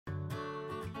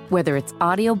Whether it's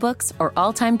audiobooks or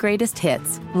all-time greatest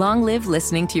hits, long live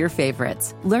listening to your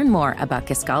favorites. Learn more about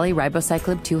Kisqali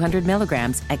Ribociclib 200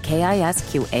 milligrams at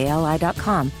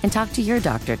KISQALI.com and talk to your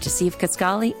doctor to see if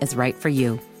Kisqali is right for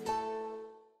you.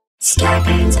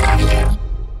 Scarpins Avenue.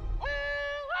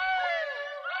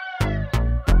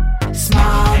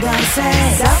 Small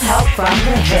doses. Self-help from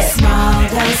the hip. Small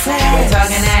doses. We're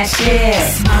talking that shit.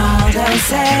 Small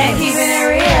doses. And keeping it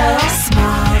real.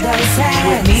 Small doses.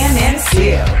 With me and them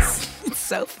Seals. It's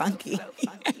so funky.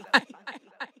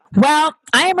 Well,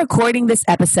 I am recording this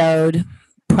episode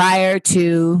prior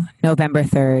to November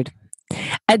 3rd.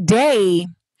 A day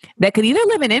that could either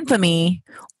live in infamy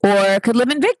or could live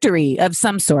in victory of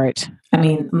some sort. I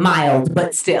mean, mild,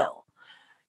 but still.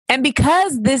 And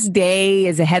because this day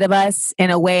is ahead of us in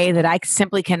a way that I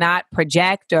simply cannot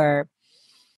project or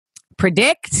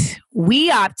predict,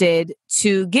 we opted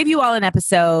to give you all an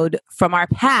episode from our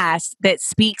past that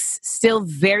speaks still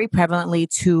very prevalently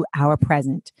to our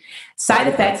present. Side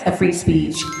effects of free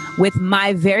speech with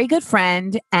my very good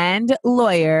friend and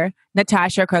lawyer,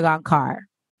 Natasha Korgaonkar.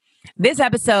 This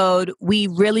episode, we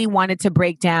really wanted to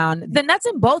break down the nuts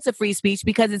and bolts of free speech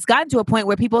because it's gotten to a point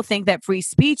where people think that free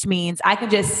speech means I can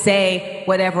just say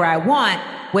whatever I want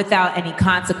without any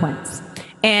consequence.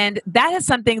 And that is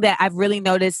something that I've really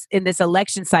noticed in this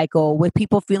election cycle with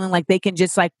people feeling like they can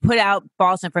just like put out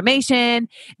false information,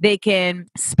 they can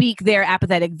speak their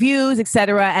apathetic views,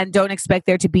 etc., and don't expect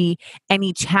there to be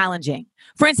any challenging.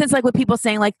 For instance, like with people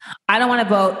saying like, I don't want to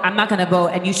vote, I'm not going to vote,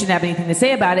 and you shouldn't have anything to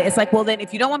say about it. It's like, well, then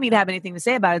if you don't want me to have anything to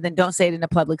say about it, then don't say it in a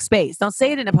public space. Don't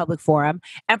say it in a public forum.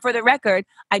 And for the record,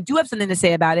 I do have something to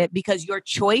say about it because your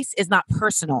choice is not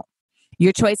personal.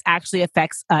 Your choice actually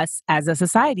affects us as a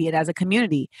society and as a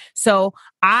community. So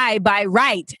I, by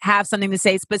right, have something to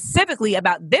say specifically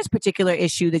about this particular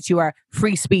issue that you are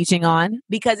free speeching on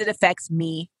because it affects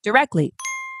me directly.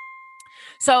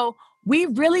 So we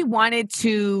really wanted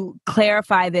to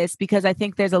clarify this because I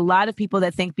think there's a lot of people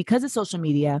that think because of social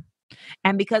media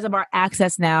and because of our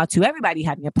access now to everybody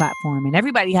having a platform and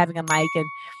everybody having a mic and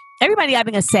everybody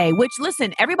having a say, which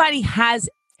listen, everybody has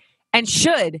and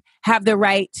should have the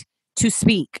right to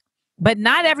speak, but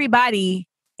not everybody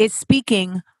is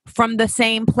speaking from the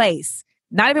same place.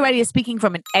 Not everybody is speaking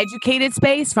from an educated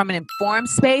space, from an informed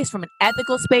space, from an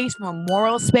ethical space, from a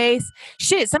moral space.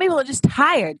 Shit, some people are just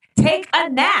tired. Take a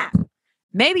nap.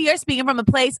 Maybe you're speaking from a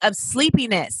place of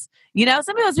sleepiness. You know,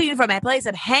 some people are speaking from a place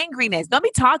of hangriness. Don't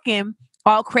be talking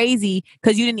all crazy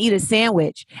because you didn't eat a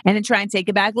sandwich and then try and take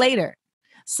it back later.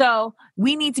 So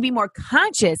we need to be more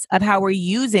conscious of how we're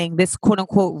using this quote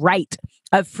unquote right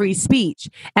of free speech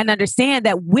and understand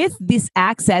that with this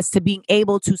access to being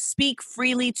able to speak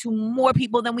freely to more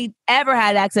people than we've ever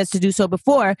had access to do so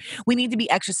before, we need to be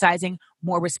exercising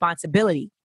more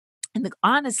responsibility. And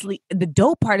honestly, the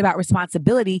dope part about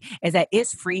responsibility is that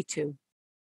it's free too.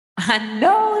 I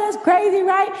know that's crazy,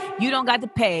 right? You don't got to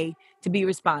pay to be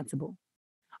responsible.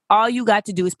 All you got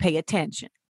to do is pay attention.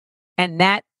 And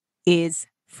that is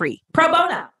free. Pro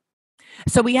bono.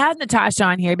 So we have Natasha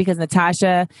on here because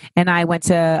Natasha and I went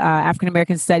to African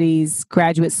American Studies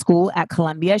graduate school at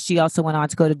Columbia. She also went on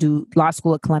to go to do law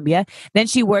school at Columbia. Then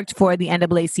she worked for the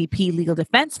NAACP Legal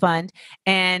Defense Fund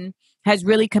and has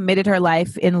really committed her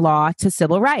life in law to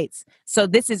civil rights. So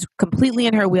this is completely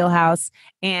in her wheelhouse.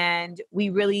 And we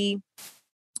really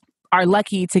are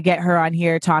lucky to get her on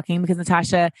here talking because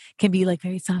Natasha can be like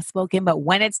very soft-spoken, but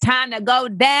when it's time to go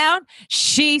down,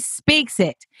 she speaks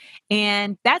it.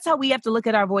 And that's how we have to look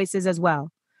at our voices as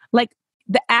well. Like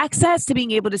the access to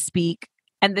being able to speak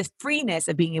and the freeness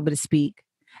of being able to speak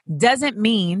doesn't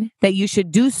mean that you should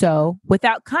do so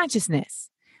without consciousness,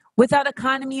 without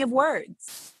economy of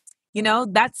words. You know,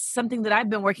 that's something that I've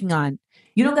been working on.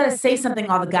 You don't got to say something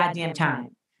all the goddamn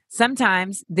time.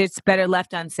 Sometimes it's better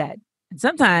left unsaid. And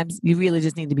sometimes you really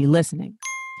just need to be listening.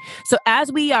 So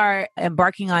as we are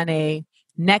embarking on a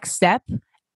next step,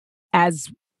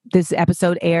 as this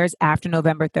episode airs after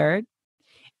November 3rd,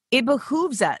 it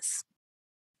behooves us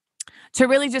to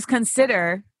really just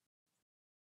consider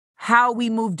how we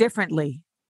move differently.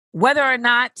 Whether or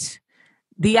not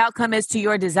the outcome is to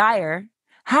your desire,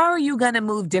 how are you going to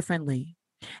move differently?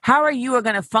 How are you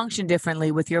going to function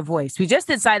differently with your voice? We just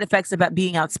did side effects about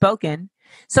being outspoken.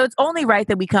 So it's only right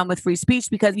that we come with free speech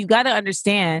because you got to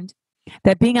understand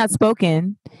that being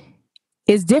outspoken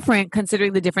is different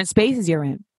considering the different spaces you're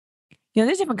in. You know,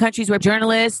 there's different countries where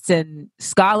journalists and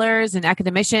scholars and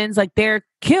academicians, like they're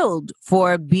killed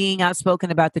for being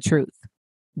outspoken about the truth.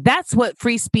 That's what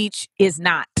free speech is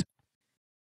not.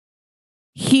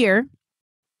 Here,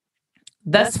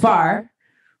 thus far,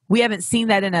 we haven't seen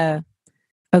that in a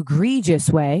egregious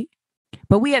way,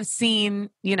 But we have seen,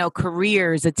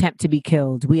 careers attempt to be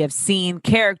killed. We have seen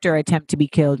character attempt to be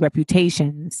killed,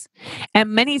 reputations.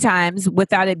 And many times,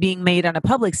 without it being made on a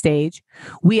public stage,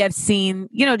 we have seen,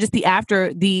 just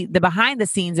the behind the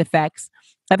scenes effects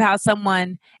of how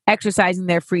someone exercising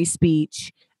their free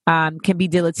speech can be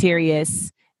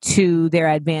deleterious to their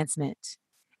advancement.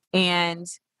 And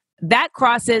that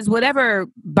crosses whatever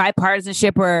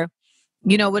bipartisanship or,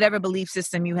 whatever belief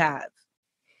system you have.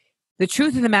 The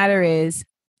truth of the matter is,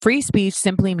 free speech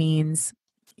simply means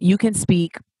you can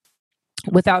speak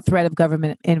without threat of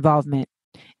government involvement.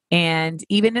 And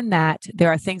even in that,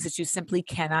 there are things that you simply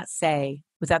cannot say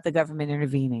without the government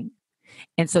intervening.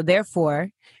 And so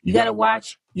therefore, you got to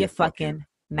watch your fucking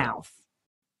mouth.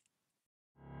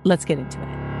 Let's get into it.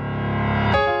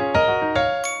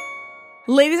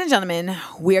 Ladies and gentlemen,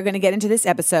 we are going to get into this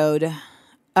episode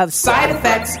of Side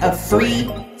Effects of Free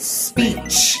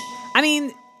Speech. I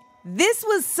mean, this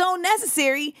was so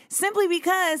necessary simply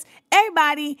because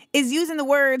everybody is using the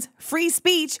words free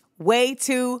speech way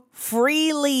too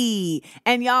freely.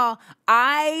 And y'all,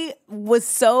 I was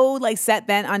so set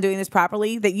bent on doing this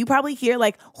properly that you probably hear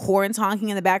horns honking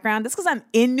in the background. That's because I'm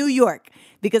in New York.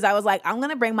 Because I was like, I'm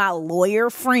going to bring my lawyer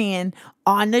friend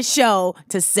on the show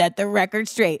to set the record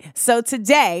straight. So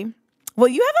today, well,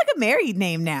 you have a married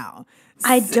name now.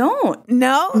 I don't.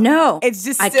 No? It's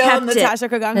just still Natasha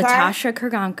Korgaonkar? Natasha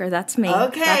Korgaonkar. That's me.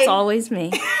 Okay. That's always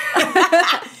me.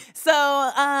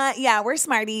 So, we're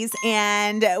Smarties,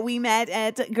 and we met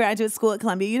at graduate school at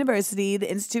Columbia University, the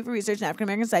Institute for Research in African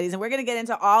American Studies, and we're going to get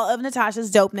into all of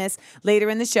Natasha's dopeness later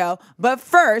in the show. But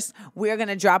first, we're going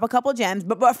to drop a couple gems.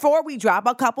 But before we drop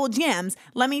a couple gems,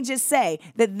 let me just say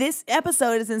that this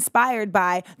episode is inspired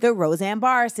by the Roseanne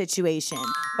Barr situation,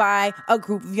 by a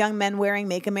group of young men wearing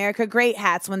Make America Great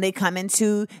hats when they come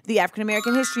into the African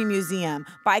American History Museum,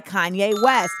 by Kanye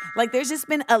West. There's just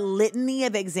been a litany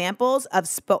of examples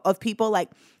of people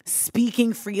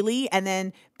speaking freely, and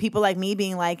then people like me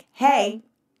being like, hey,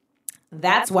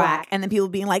 that's whack. And then people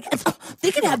being like,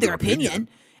 they can have their opinion.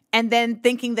 And then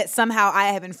thinking that somehow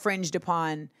I have infringed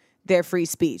upon their free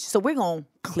speech. So we're going to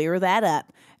clear that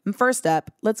up. And first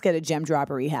up, let's get a gem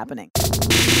droppery happening.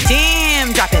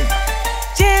 Jam dropping.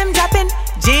 Jam dropping.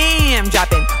 Jam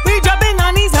dropping. We dropping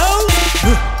on these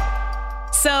hoes.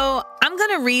 So I'm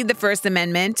going to read the First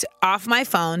Amendment off my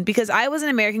phone because I was in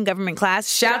American government class.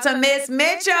 Shout to Miss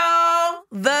Mitchell,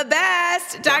 the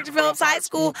best, Dr. Phillips High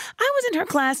School. I was in her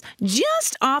class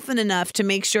just often enough to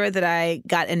make sure that I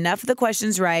got enough of the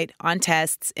questions right on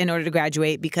tests in order to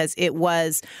graduate, because it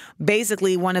was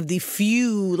basically one of the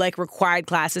few required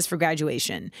classes for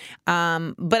graduation.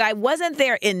 But I wasn't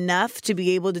there enough to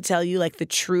be able to tell you the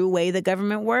true way the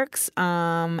government works.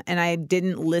 And I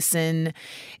didn't listen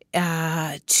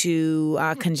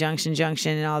to conjunction,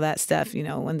 junction, and all that stuff,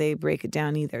 when they break it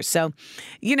down either. So,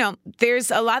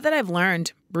 there's a lot that I've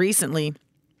learned recently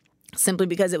simply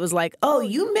because it was oh,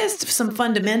 you missed some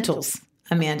fundamentals,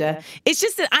 Amanda. It's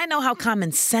just that I know how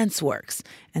common sense works,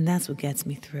 and that's what gets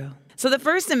me through. So the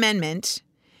First Amendment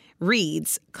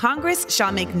reads, Congress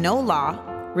shall make no law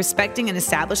respecting an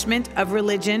establishment of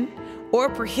religion or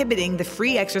prohibiting the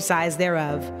free exercise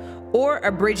thereof, or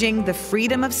abridging the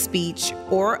freedom of speech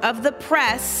or of the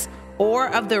press or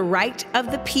of the right of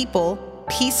the people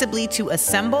peaceably to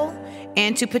assemble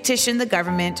and to petition the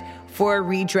government for a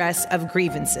redress of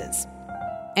grievances.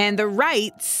 And the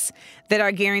rights that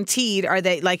are guaranteed are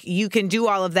that you can do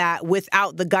all of that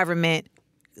without the government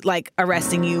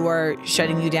arresting you or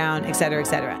shutting you down, et cetera, et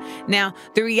cetera. Now,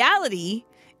 the reality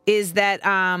is that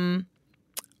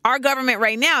our government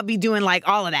right now be doing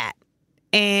all of that.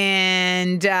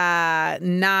 And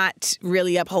not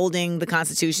really upholding the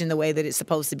Constitution the way that it's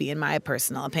supposed to be, in my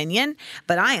personal opinion.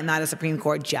 But I am not a Supreme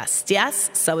Court justice,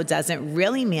 so it doesn't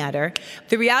really matter.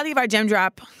 The reality of our gem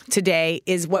drop today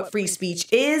is what free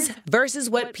speech is versus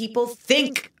what people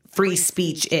think free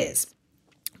speech is.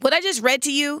 What I just read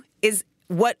to you is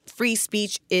what free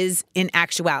speech is in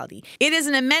actuality. It is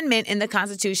an amendment in the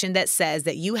Constitution that says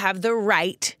that you have the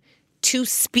right to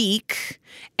speak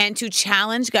and to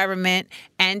challenge government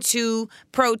and to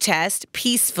protest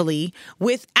peacefully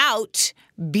without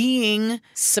being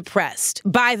suppressed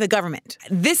by the government.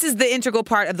 This is the integral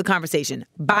part of the conversation.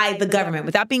 By the government,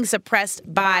 without being suppressed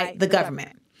by the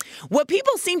government. What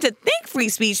people seem to think free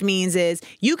speech means is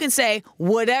you can say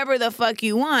whatever the fuck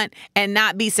you want and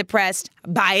not be suppressed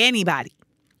by anybody.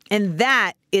 And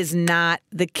that is not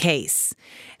the case.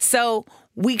 So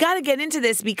we got to get into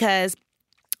this because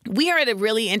we are at a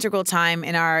really integral time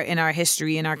in our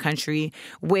history, in our country,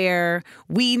 where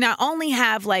we not only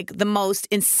have like the most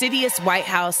insidious White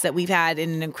House that we've had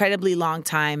in an incredibly long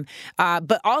time,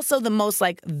 but also the most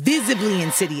like visibly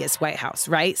insidious White House,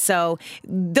 right? So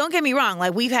don't get me wrong,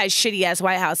 like we've had shitty ass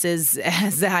White Houses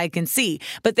as I can see,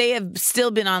 but they have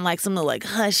still been on like some little like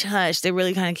hush hush. They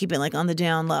really kind of keep it like on the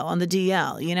down low, on the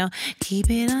DL, you know, keep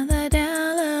it on the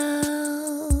down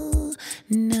low.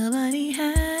 Nobody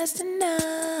has to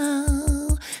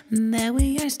know that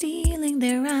we are stealing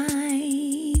their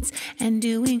rights and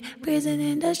doing prison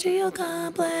industrial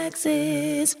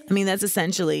complexes. I mean, that's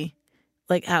essentially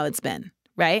like how it's been,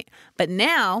 right? But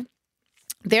now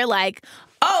they're like,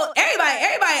 oh,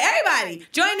 everybody,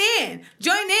 join in.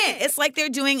 It's like they're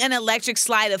doing an electric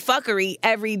slide of fuckery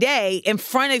every day in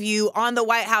front of you on the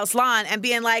White House lawn and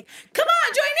being like, come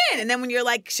on, join in. And then when you're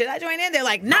like, should I join in? They're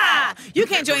like, nah, you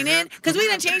can't join in because we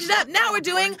done changed it up. Now we're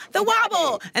doing the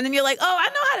wobble. And then you're like, oh, I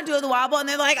know how to do the wobble. And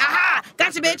they're like, aha,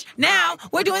 gotcha, bitch. Now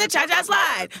we're doing the cha-cha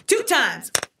slide 2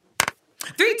 times,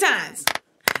 3 times.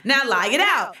 Now lie it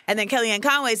out. And then Kellyanne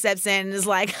Conway steps in and is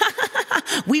like,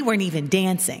 we weren't even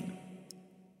dancing.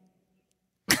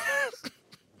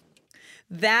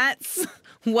 That's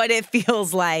what it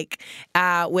feels like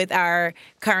with our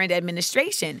current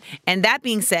administration. And that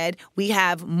being said, we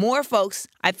have more folks,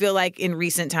 I feel like in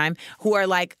recent time, who are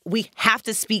like, we have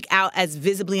to speak out as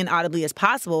visibly and audibly as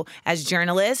possible as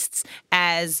journalists,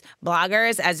 as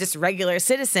bloggers, as just regular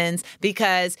citizens,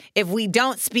 because if we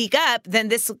don't speak up, then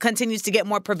this continues to get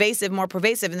more pervasive,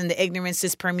 and then the ignorance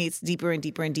just permeates deeper and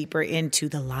deeper and deeper into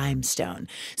the limestone.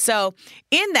 So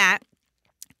in that,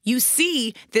 you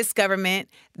see this government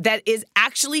that is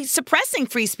actually suppressing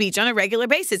free speech on a regular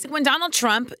basis. When Donald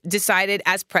Trump decided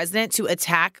as president to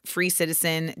attack free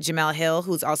citizen Jemele Hill,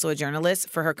 who's also a journalist,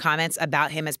 for her comments about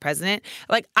him as president,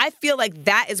 like I feel like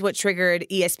that is what triggered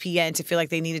ESPN to feel like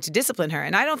they needed to discipline her.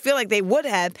 And I don't feel like they would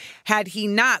have had he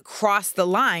not crossed the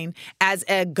line as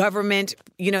a government,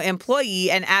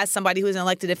 employee and as somebody who is an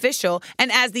elected official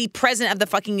and as the president of the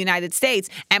fucking United States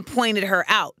and pointed her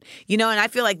out, and I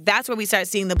feel like that's where we start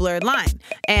seeing the blurred line.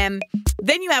 And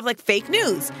then you have like fake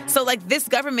news. So like this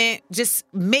government just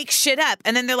makes shit up.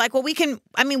 And then they're like, well, we can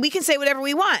say whatever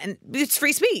we want and it's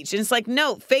free speech. And it's like,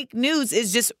 no, fake news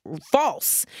is just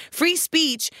false. Free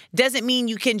speech doesn't mean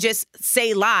you can just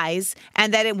say lies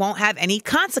and that it won't have any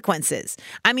consequences.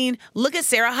 I mean, look at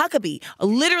Sarah Huckabee.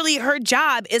 Literally, her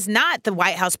job is not the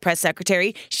White House press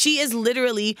secretary. She is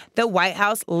literally the White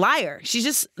House liar. She's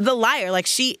just the liar. Like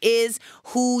she is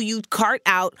who you cart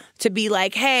out to be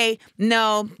like, hey,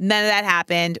 no, none of that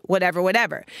happened,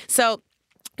 whatever. So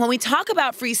when we talk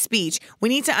about free speech, we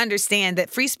need to understand that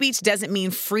free speech doesn't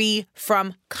mean free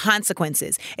from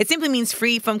consequences. It simply means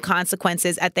free from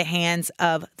consequences at the hands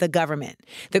of the government.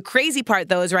 The crazy part,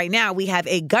 though, is right now we have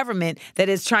a government that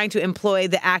is trying to employ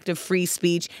the act of free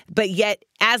speech, but yet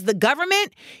as the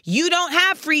government, you don't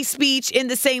have free speech in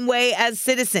the same way as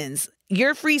citizens.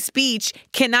 Your free speech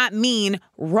cannot mean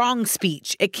wrong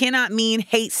speech. It cannot mean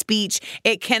hate speech.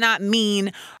 It cannot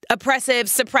mean oppressive,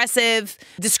 suppressive,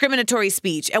 discriminatory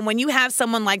speech. And when you have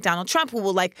someone like Donald Trump who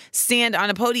will like stand on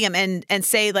a podium and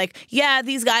say like, yeah,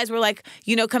 these guys were like,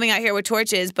 coming out here with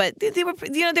torches, but they were,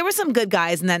 there were some good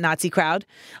guys in that Nazi crowd.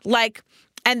 Like,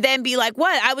 and then be like,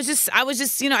 what? I was just,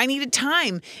 I needed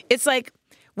time. It's like,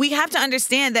 we have to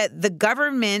understand that the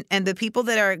government and the people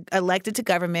that are elected to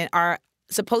government are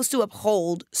supposed to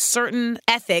uphold certain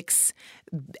ethics,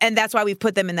 and that's why we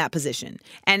put them in that position.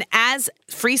 And as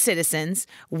free citizens,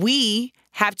 we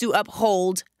have to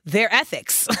uphold their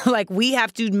ethics. Like we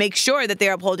have to make sure that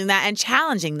they're upholding that and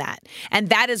challenging that. And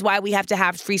that is why we have to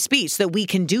have free speech, so we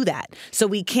can do that. So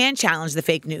we can challenge the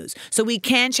fake news. So we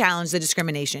can challenge the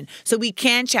discrimination. So we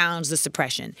can challenge the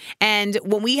suppression. And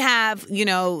when we have,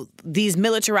 these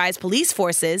militarized police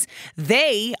forces,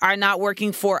 they are not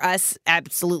working for us.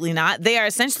 Absolutely not. They are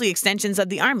essentially extensions of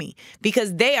the army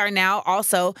because they are now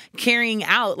also carrying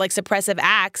out like suppressive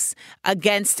acts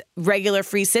against regular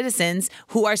free citizens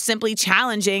who are simply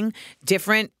challenging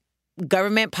different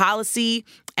government policy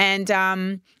and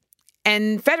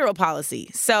federal policy.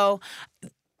 So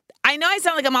I know I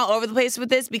sound like I'm all over the place with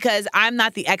this because I'm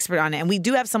not the expert on it. And we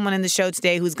do have someone in the show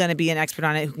today who's going to be an expert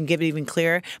on it who can give it even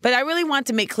clearer. But I really want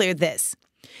to make clear this.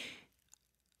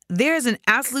 There is an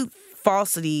absolute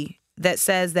falsity that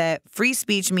says that free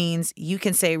speech means you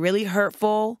can say really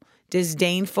hurtful,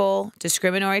 disdainful,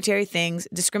 discriminatory things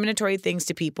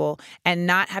to people and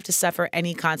not have to suffer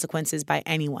any consequences by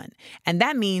anyone. And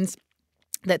that means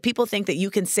that people think that you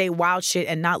can say wild shit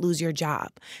and not lose your job.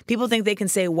 People think they can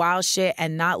say wild shit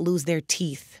and not lose their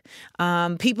teeth.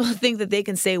 People think that they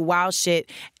can say wild shit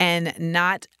and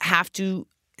not have to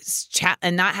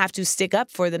stick up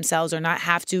for themselves or not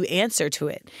have to answer to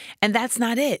it. And that's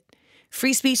not it.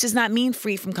 Free speech does not mean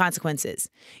free from consequences.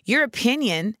 Your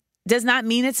opinion does not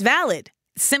mean it's valid.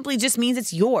 It simply just means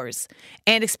it's yours.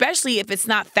 And especially if it's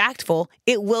not factful,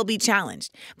 it will be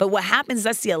challenged. But what happens is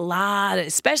I see a lot of,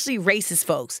 especially racist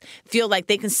folks, feel like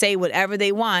they can say whatever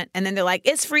they want. And then they're like,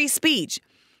 it's free speech.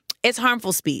 It's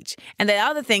harmful speech. And the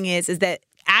other thing is that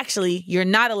actually, you're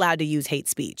not allowed to use hate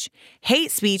speech. Hate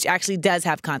speech actually does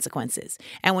have consequences.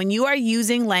 And when you are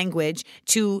using language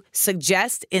to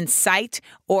suggest, incite,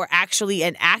 or actually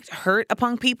enact hurt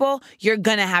upon people, you're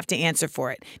going to have to answer for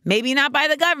it. Maybe not by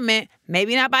the government,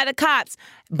 maybe not by the cops,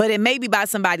 but it may be by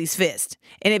somebody's fist.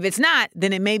 And if it's not,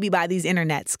 then it may be by these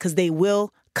internets, because they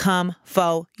will come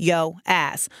for yo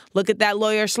ass. Look at that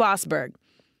lawyer Schlossberg.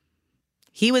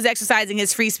 He was exercising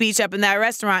his free speech up in that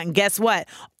restaurant, and guess what?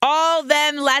 All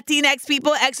them Latinx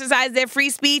people exercised their free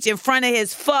speech in front of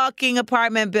his fucking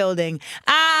apartment building.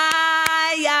 Oh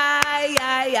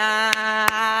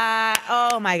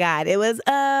my God. It was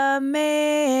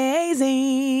amazing.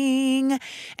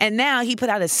 And now he put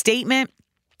out a statement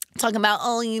talking about,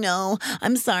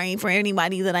 I'm sorry for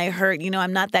anybody that I hurt.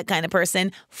 I'm not that kind of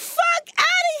person. Fuck out of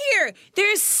here.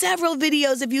 There's several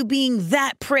videos of you being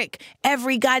that prick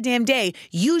every goddamn day.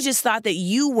 You just thought that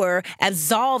you were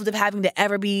absolved of having to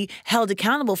ever be held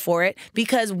accountable for it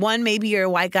because 1, maybe you're a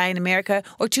white guy in America,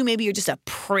 or 2, maybe you're just a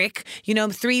prick.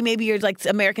 3, maybe you're like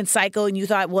American Psycho and you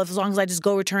thought, well, as long as I just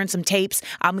go return some tapes,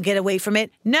 I'm going to get away from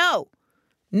it. No.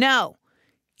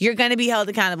 You're going to be held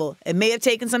accountable. It may have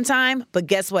taken some time, but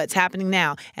guess what? It's happening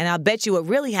now. And I'll bet you what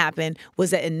really happened was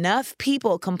that enough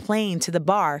people complained to the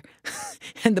bar,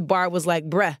 and the bar was like,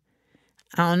 bruh,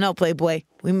 I don't know, Playboy.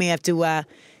 We may have to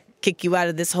kick you out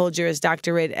of this whole Juris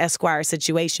Doctorate Esquire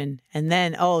situation. And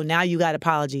then, now you got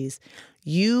apologies.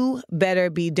 You better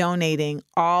be donating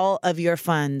all of your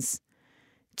funds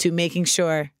to making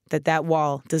sure that that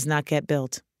wall does not get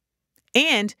built.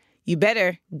 And you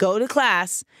better go to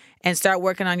class and start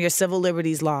working on your civil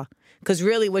liberties law. Because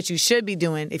really what you should be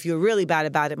doing, if you're really bad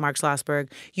about it, Mark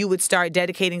Schlossberg, you would start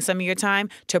dedicating some of your time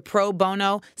to pro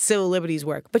bono civil liberties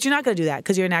work. But you're not going to do that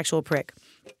because you're an actual prick.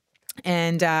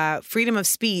 And freedom of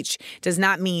speech does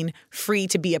not mean free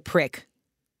to be a prick.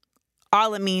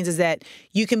 All it means is that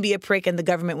you can be a prick and the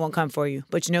government won't come for you.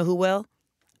 But you know who will?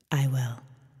 I will.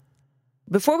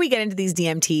 Before we get into these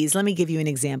DMTs, let me give you an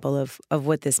example of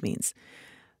what this means.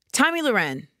 Tomi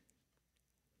Lahren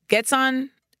gets on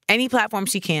any platform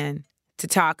she can to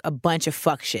talk a bunch of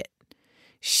fuck shit.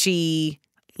 She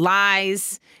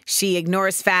lies, she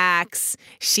ignores facts,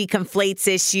 she conflates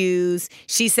issues,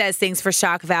 she says things for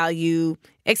shock value,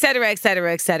 et cetera, et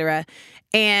cetera, et cetera.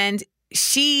 And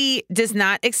she does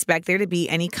not expect there to be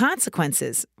any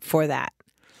consequences for that.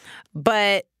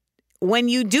 But when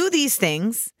you do these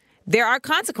things, there are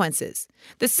consequences.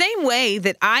 The same way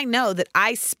that I know that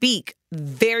I speak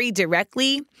very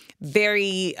directly,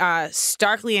 very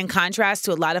starkly in contrast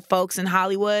to a lot of folks in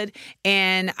Hollywood.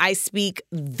 And I speak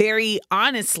very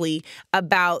honestly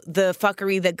about the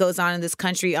fuckery that goes on in this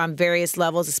country on various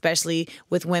levels, especially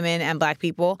with women and Black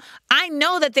people. I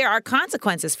know that there are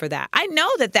consequences for that. I know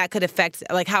that that could affect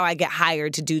like how I get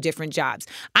hired to do different jobs.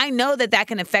 I know that that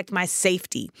can affect my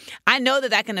safety. I know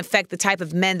that that can affect the type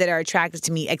of men that are attracted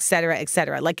to me, et cetera, et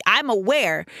cetera. Like I'm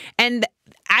aware, and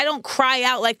I don't cry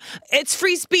out like, it's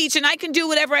free speech and I can do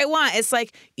whatever I want. It's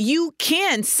like, you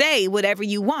can say whatever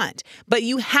you want, but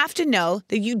you have to know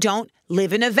that you don't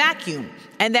live in a vacuum,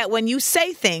 and that when you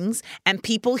say things and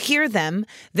people hear them,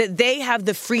 that they have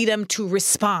the freedom to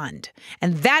respond.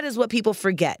 And that is what people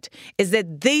forget, is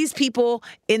that these people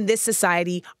in this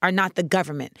society are not the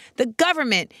government. The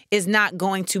government is not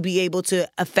going to be able to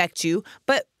affect you,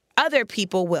 but other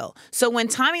people will. So when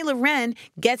Tomi Lahren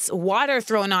gets water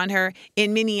thrown on her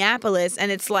in Minneapolis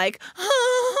and it's like,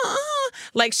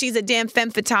 like she's a damn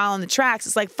femme fatale on the tracks,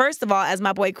 it's like, first of all, as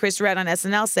my boy Chris Redd on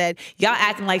SNL said, y'all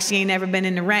acting like she ain't never been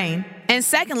in the rain. And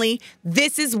secondly,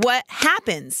 this is what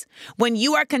happens when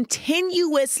you are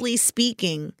continuously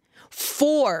speaking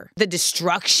for the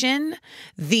destruction,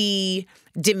 the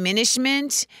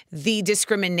diminishment, the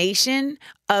discrimination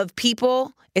of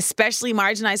people, especially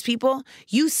marginalized people.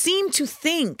 You seem to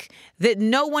think that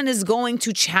no one is going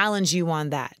to challenge you on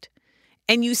that.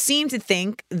 And you seem to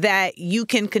think that you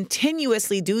can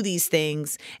continuously do these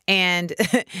things and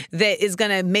that is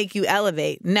going to make you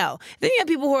elevate. No. Then you have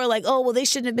people who are like, oh, well, they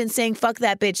shouldn't have been saying fuck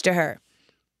that bitch to her.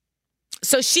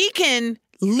 So she can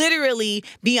literally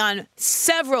be on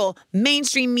several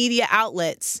mainstream media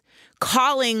outlets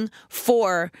calling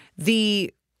for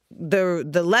the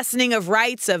lessening of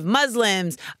rights of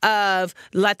Muslims, of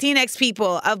Latinx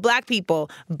people, of Black people,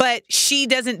 but she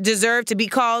doesn't deserve to be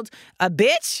called a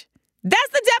bitch? That's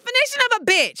the definition of a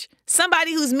bitch.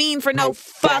 Somebody who's mean for no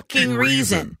fucking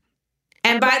reason.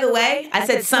 And by the way, I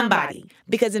said somebody,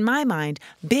 because in my mind,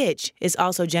 bitch is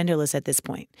also genderless at this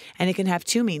point. And it can have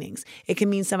two meanings. It can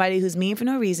mean somebody who's mean for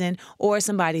no reason or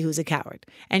somebody who's a coward.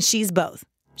 And she's both.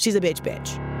 She's a bitch.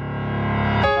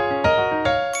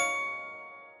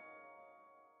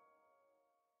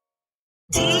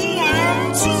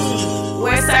 DMT.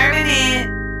 We're serving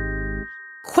it.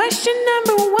 Question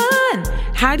number 1.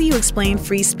 How do you explain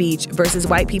free speech versus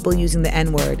white people using the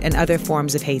N-word and other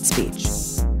forms of hate speech?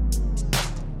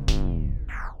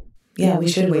 Yeah, we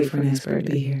should wait for an expert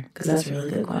to be here because that's a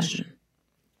really good question.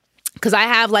 Because I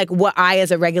have like what I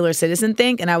as a regular citizen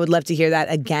think, and I would love to hear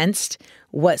that against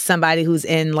what somebody who's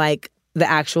in like the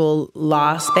actual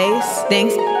law space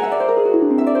thinks.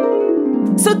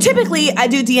 So typically I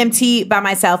do DMT by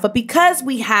myself, but because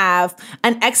we have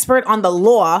an expert on the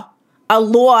law, a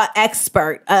law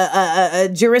expert, a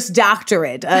juris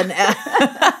doctorate, a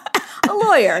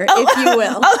lawyer, if you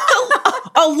will.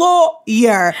 A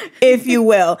lawyer, if you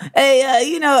will.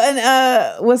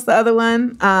 What's the other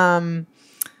one?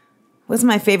 What's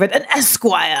my favorite? An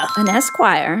esquire. An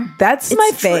esquire. That's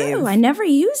my fave. True. I never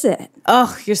use it.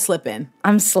 Oh, you're slipping.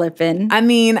 I'm slipping. I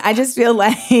mean, I just feel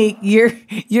like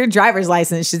your driver's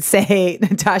license should say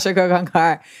Natasha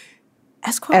Korgaonkar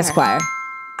Esquire.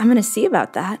 I'm going to see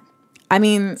about that. I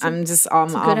mean, I'm just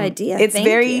It's a good idea. It's Thank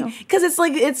very you. because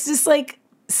it's just like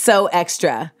so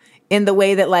extra in the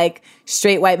way that like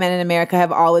straight white men in America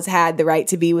have always had the right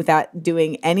to be without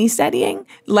doing any studying.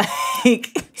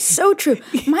 Like So true.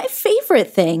 My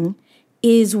favorite thing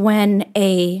is when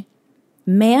a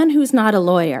man who's not a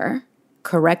lawyer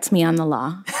corrects me on the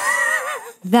law.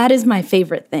 That is my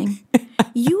favorite thing.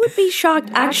 You would be shocked.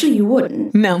 Actually, you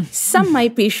wouldn't. No. Some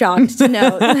might be shocked to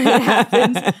know that it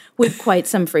happens with quite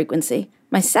some frequency.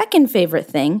 My second favorite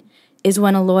thing is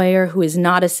when a lawyer who is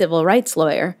not a civil rights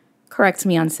lawyer corrects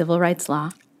me on civil rights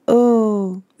law.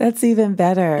 Oh, that's even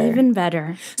better. Even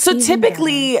better. So Even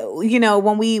typically,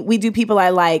 when we do people I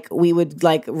like, we would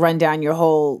like run down your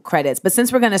whole credits. But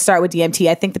since we're going to start with DMT,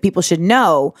 I think the people should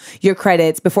know your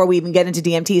credits before we even get into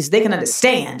DMT so they can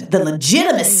understand the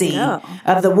legitimacy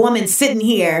of the woman sitting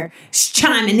here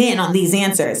chiming in on these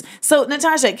answers. So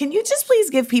Natasha, can you just please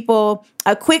give people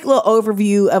a quick little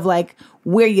overview of like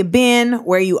where you've been,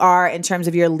 where you are in terms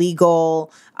of your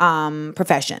legal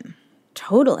profession?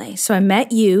 Totally. So I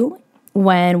met you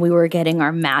when we were getting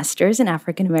our master's in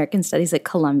African American Studies at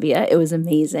Columbia. It was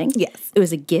amazing. Yes. It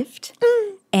was a gift.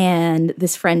 And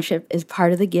this friendship is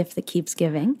part of the gift that keeps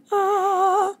giving.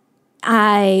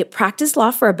 I practiced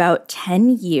law for about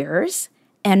 10 years.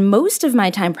 And most of my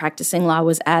time practicing law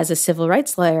was as a civil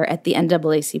rights lawyer at the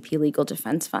NAACP Legal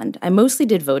Defense Fund. I mostly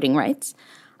did voting rights.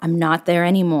 I'm not there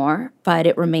anymore, but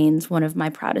it remains one of my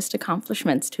proudest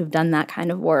accomplishments to have done that kind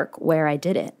of work where I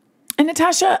did it. And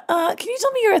Natasha, can you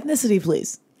tell me your ethnicity,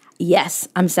 please? Yes,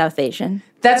 I'm South Asian.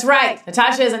 That's right.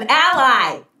 Natasha is an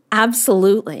ally.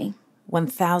 Absolutely.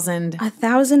 1,000%.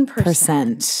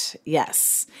 1,000%.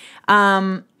 Yes.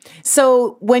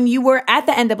 So when you were at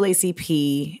the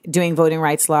NAACP doing voting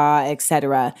rights law, et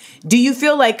cetera, do you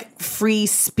feel like free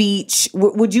speech,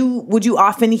 would you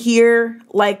often hear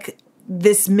like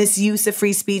this misuse of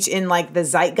free speech in like the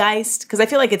zeitgeist? Because I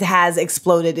feel like it has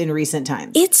exploded in recent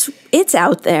times. It's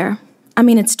out there. I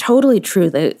mean, it's totally true.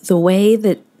 The way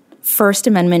that First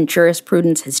Amendment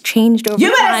jurisprudence has changed over time.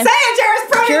 You better say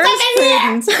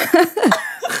it, jurisprudence.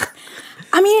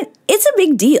 I mean, it's a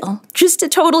big deal. Just to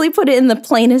totally put it in the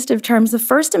plainest of terms, the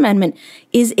First Amendment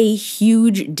is a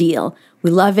huge deal. We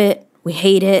love it. We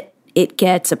hate it. It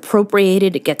gets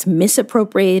appropriated. It gets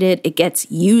misappropriated. It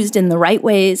gets used in the right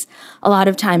ways a lot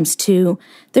of times, too.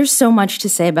 There's so much to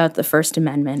say about the First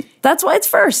Amendment. That's why it's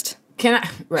first. Can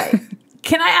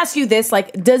I ask you this?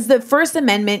 Like, does the First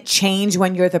Amendment change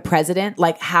when you're the president?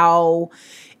 Like how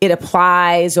it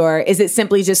applies? Or is it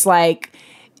simply just like,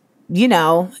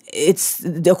 it's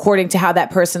according to how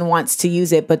that person wants to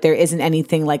use it, but there isn't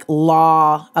anything like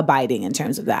law abiding in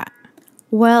terms of that?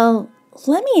 Well,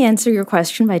 let me answer your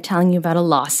question by telling you about a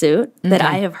lawsuit that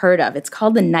I have heard of. It's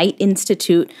called the Knight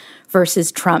Institute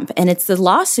versus Trump. And it's the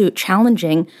lawsuit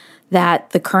challenging that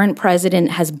the current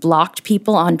president has blocked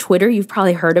people on Twitter. You've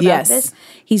probably heard about this.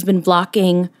 He's been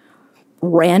blocking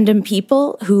random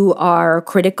people who are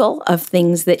critical of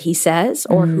things that he says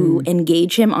or who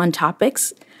engage him on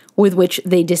topics with which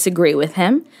they disagree with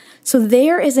him. So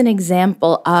there is an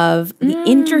example of the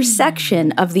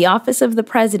intersection of the office of the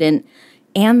president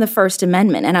and the First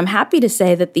Amendment. And I'm happy to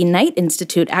say that the Knight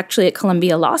Institute, actually at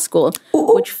Columbia Law School,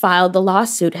 which filed the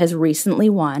lawsuit, has recently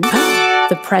won.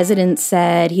 The president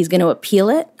said he's going to appeal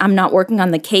it. I'm not working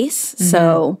on the case,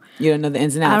 so you don't know the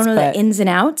ins and outs. I don't know the ins and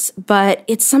outs, but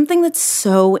it's something that's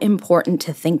so important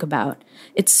to think about.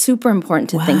 It's super important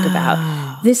to think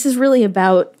about. This is really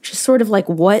about just sort of like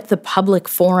what the public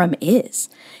forum is,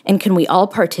 and can we all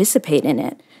participate in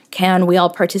it? Can we all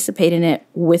participate in it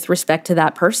with respect to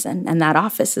that person and that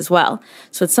office as well?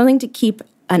 So it's something to keep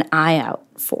an eye out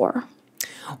for.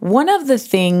 One of the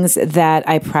things that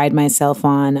I pride myself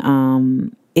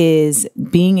on is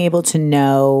being able to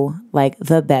know like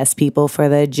the best people for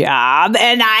the job.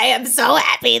 And I am so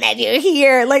happy that you're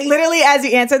here. Like literally as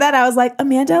you answered that, I was like,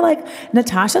 Amanda, like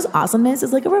Natasha's awesomeness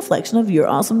is like a reflection of your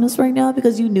awesomeness right now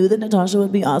because you knew that Natasha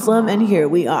would be awesome. And here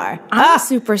we are. I'm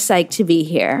super psyched to be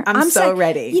here. I'm so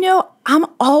ready. You know, I'm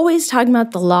always talking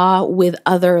about the law with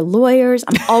other lawyers.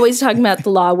 I'm always talking about the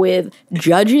law with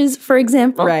judges, for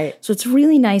example. Right. So it's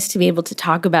really nice to be able to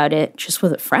talk about it just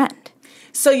with a friend.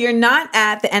 So you're not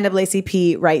at the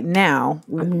NAACP right now.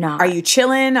 I'm not. Are you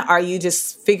chilling? Are you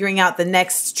just figuring out the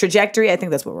next trajectory? I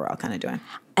think that's what we're all kind of doing.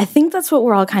 I think that's what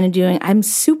we're all kind of doing. I'm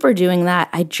super doing that.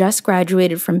 I just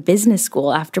graduated from business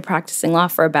school after practicing law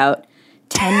for about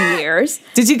 10 years.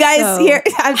 Did you guys hear?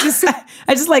 I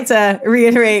just like to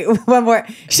reiterate one more.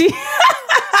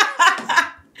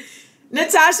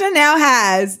 Natasha now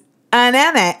has an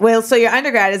MA. Well, so your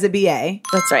undergrad is a BA.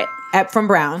 That's right. From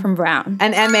Brown. From Brown.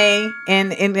 An MA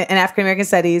in African American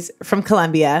Studies from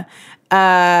Columbia.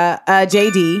 A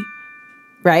JD,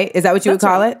 right? Is that what you would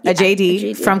call it? Yeah, a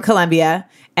JD from Columbia.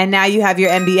 And now you have your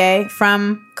MBA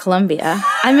from Columbia.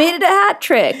 I made it a hat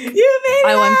trick. You made it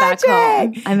I a went hat back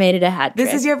trick. home. I made it a hat trick.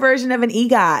 This is your version of an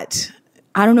EGOT.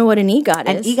 I don't know what an EGOT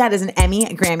An is. EGOT is an Emmy,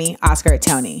 a Grammy, Oscar, a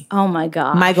Tony. Oh my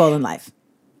God. My goal in life.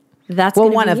 That's Well,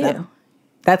 gonna one be of you. them.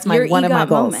 That's Your one of my EGOT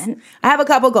goals. moment. I have a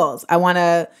couple goals. I want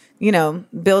to,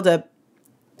 build a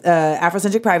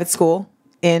Afrocentric private school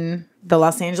in the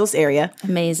Los Angeles area.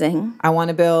 Amazing. I want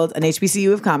to build an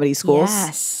HBCU of comedy schools.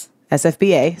 Yes.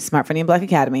 SFBA, Smart Funny and Black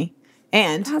Academy.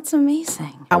 And That's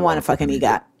amazing. I want a fucking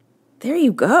EGOT. There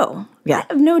you go. Yeah.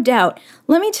 I have no doubt.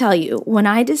 Let me tell you, when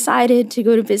I decided to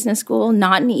go to business school,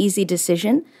 not an easy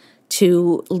decision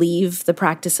to leave the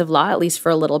practice of law, at least for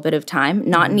a little bit of time.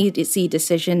 Not an easy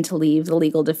decision to leave the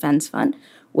Legal Defense Fund,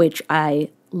 which I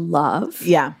love.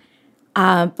 Yeah.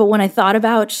 But when I thought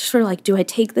about sort of like, do I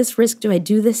take this risk? Do I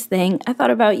do this thing? I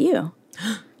thought about you.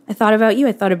 I thought about you.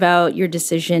 I thought about your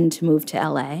decision to move to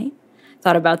LA. I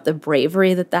thought about the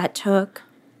bravery that took,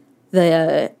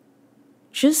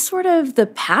 just sort of the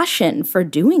passion for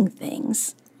doing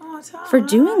things.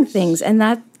 And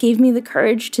that gave me the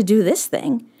courage to do this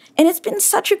thing. And it's been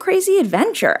such a crazy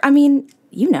adventure. I mean,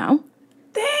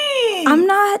 Thanks. I'm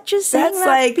not just saying That's that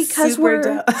like because super we're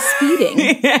dope.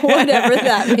 speeding, whatever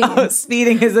that means. Oh,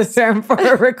 speeding is a term for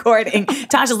a recording.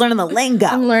 Tasha's learning the lingo.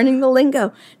 I'm learning the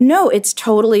lingo. No, it's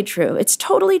totally true. It's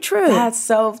totally true. That's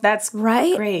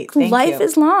right. Great. Thank Life you.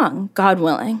 is long, God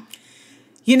willing.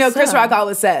 Chris Rock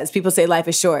always says, people say life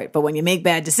is short, but when you make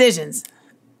bad decisions,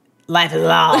 life is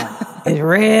long. It's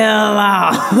real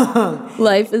long.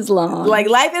 Life is long. Like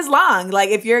life is long.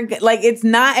 Like if you're like, it's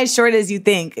not as short as you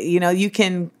think. You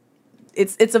can.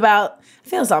 It's about. I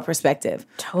feel it's all perspective.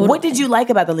 Totally. What did you like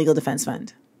about the Legal Defense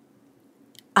Fund?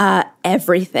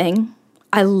 Everything.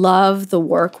 I love the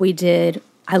work we did.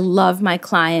 I love my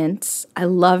clients. I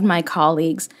love my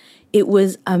colleagues. It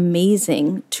was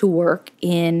amazing to work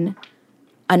in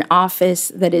an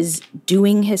office that is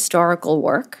doing historical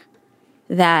work,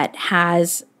 that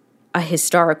has a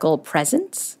historical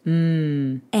presence,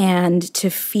 and to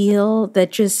feel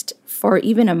that just for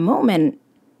even a moment,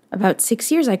 about 6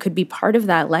 years, I could be part of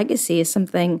that legacy is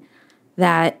something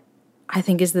that I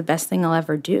think is the best thing I'll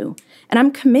ever do. And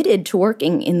I'm committed to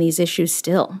working in these issues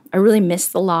still. I really miss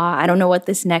the law. I don't know what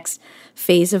this next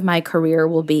phase of my career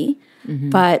will be,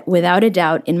 but without a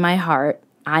doubt in my heart,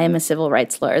 I am a civil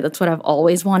rights lawyer. That's what I've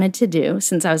always wanted to do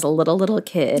since I was a little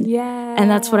kid. Yeah. And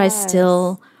that's what I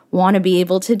still want to be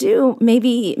able to do,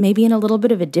 maybe in a little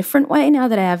bit of a different way now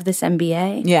that I have this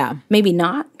MBA. Yeah. Maybe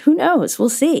not. Who knows? We'll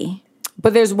see.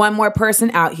 But there's one more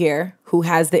person out here who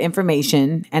has the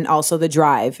information and also the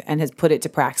drive and has put it to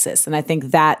praxis. And I think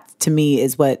that to me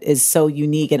is what is so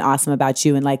unique and awesome about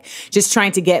you, and like just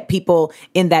trying to get people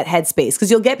in that headspace. Because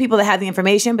you'll get people that have the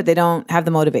information, but they don't have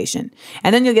the motivation.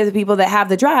 And then you'll get the people that have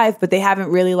the drive, but they haven't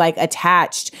really like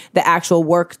attached the actual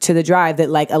work to the drive that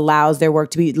like allows their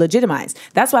work to be legitimized.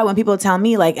 That's why when people tell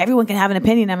me like everyone can have an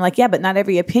opinion, I'm like, yeah, but not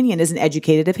every opinion is an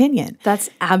educated opinion. That's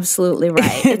absolutely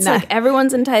right. It's like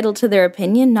everyone's entitled to their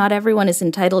opinion. Not everyone is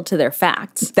entitled to their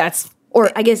facts.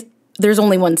 Or I guess there's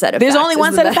only one set of facts. There's only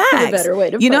one set of facts. The better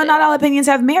way to put not it. all opinions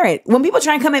have merit. When people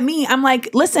try and come at me, I'm like,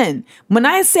 listen, when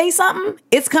I say something,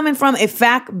 it's coming from a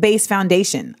fact-based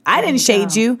foundation. I didn't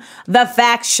shade you. The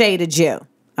facts shaded you.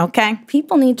 Okay?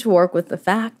 People need to work with the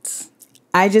facts.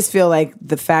 I just feel like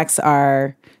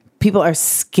people are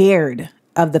scared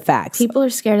of the facts. People are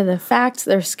scared of the facts.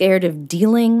 They're scared of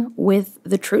dealing with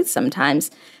the truth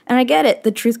sometimes. And I get it.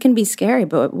 The truth can be scary,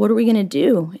 but what are we going to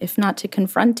do if not to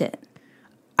confront it?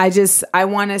 I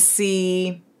want to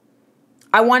see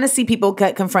people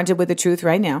get confronted with the truth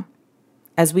right now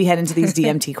as we head into these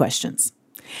DMT questions.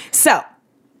 So,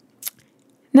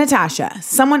 Natasha,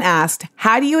 someone asked,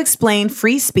 how do you explain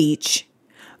free speech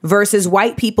versus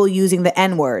white people using the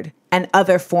N-word and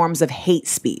other forms of hate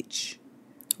speech?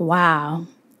 Wow.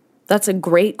 That's a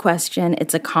great question.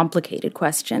 It's a complicated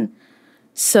question.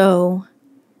 So,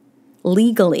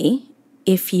 legally,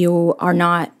 if you are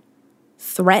not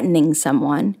threatening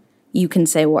someone, you can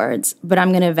say words. But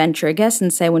I'm going to venture a guess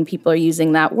and say when people are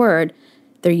using that word,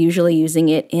 they're usually using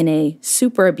it in a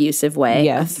super abusive way,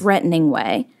 a threatening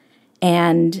way.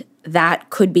 And that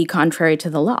could be contrary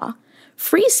to the law.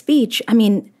 Free speech, I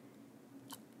mean,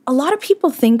 a lot of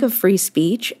people think of free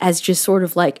speech as just sort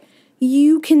of like,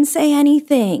 you can say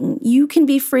anything, you can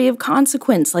be free of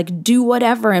consequence, like do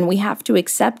whatever, and we have to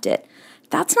accept it.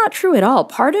 That's not true at all.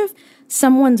 Part of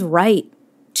someone's right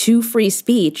to free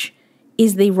speech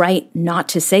is the right not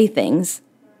to say things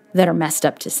that are messed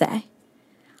up to say.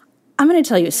 I'm going to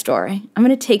tell you a story. I'm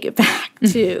going to take it back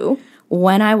to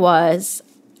when I was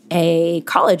a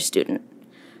college student.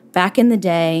 Back in the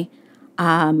day,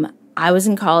 I was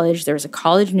in college. There was a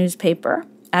college newspaper,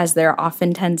 as there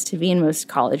often tends to be in most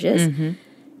colleges. Mm-hmm.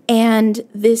 And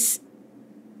this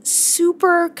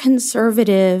super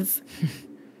conservative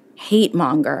hate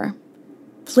monger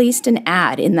placed an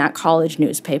ad in that college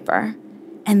newspaper.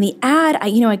 And the ad,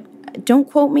 I don't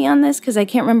quote me on this because I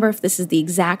can't remember if this is the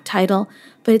exact title,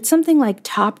 but it's something like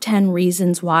Top 10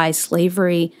 Reasons Why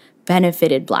Slavery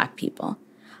Benefited Black People.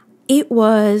 It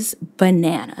was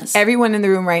bananas. Everyone in the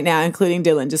room right now, including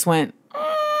Dylan, just went,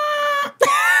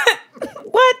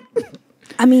 what?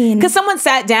 I mean, because someone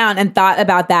sat down and thought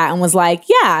about that and was like,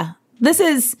 yeah, this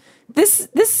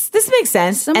makes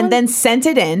sense. And then sent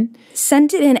it in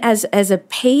as a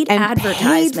paid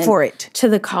advertisement paid for it to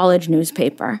the college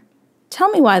newspaper. Tell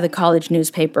me why the college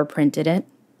newspaper printed it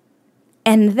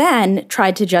and then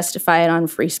tried to justify it on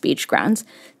free speech grounds.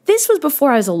 This was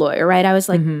before I was a lawyer, right? I was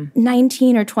like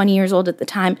 19 or 20 years old at the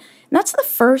time. And that's the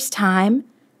first time,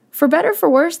 for better or for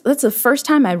worse, that's the first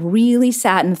time I really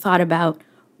sat and thought about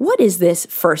what is this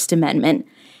First Amendment?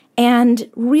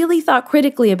 And really thought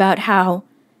critically about how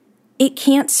it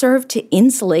can't serve to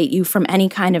insulate you from any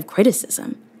kind of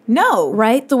criticism. No.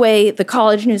 Right? The way the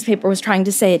college newspaper was trying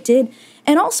to say it did.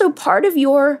 And also part of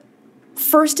your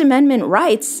First Amendment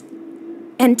rights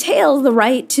entail the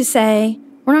right to say,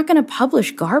 we're not going to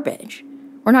publish garbage.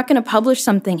 We're not going to publish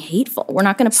something hateful. We're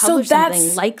not going to publish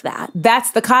something like that.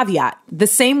 That's the caveat. The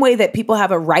same way that people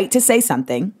have a right to say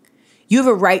something, you have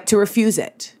a right to refuse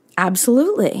it.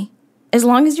 Absolutely. As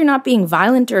long as you're not being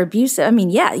violent or abusive, I mean,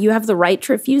 yeah, you have the right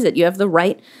to refuse it. You have the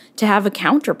right to have a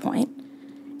counterpoint.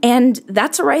 And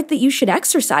that's a right that you should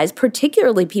exercise,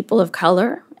 particularly people of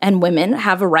color and women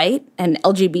have a right, and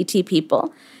LGBT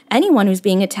people. Anyone who's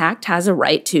being attacked has a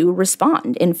right to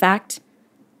respond. In fact,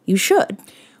 you should.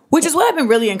 Which is what I've been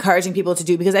really encouraging people to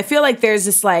do, because I feel like there's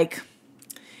this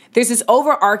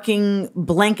overarching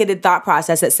blanketed thought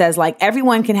process that says like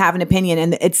everyone can have an opinion,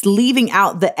 and it's leaving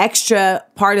out the extra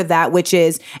part of that, which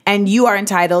is, and you are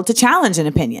entitled to challenge an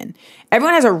opinion.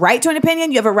 Everyone has a right to an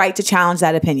opinion. You have a right to challenge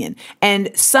that opinion. And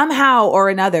somehow or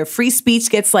another, free speech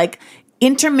gets like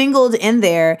intermingled in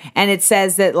there, and it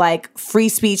says that like free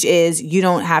speech is you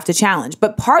don't have to challenge.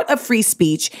 But part of free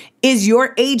speech is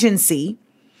your agency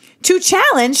to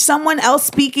challenge someone else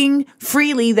speaking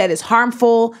freely that is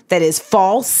harmful, that is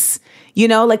false. You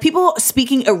know, like people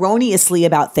speaking erroneously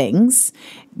about things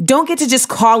don't get to just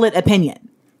call it opinion.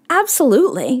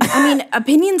 Absolutely. I mean,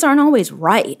 opinions aren't always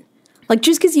right. Like,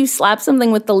 just because you slap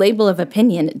something with the label of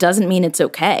opinion, it doesn't mean it's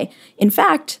okay. In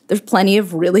fact, there's plenty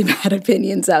of really bad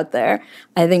opinions out there.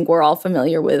 I think we're all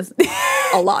familiar with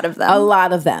a lot of them. A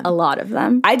lot of them. A lot of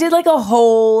them. I did like a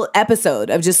whole episode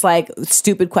of just like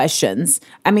stupid questions.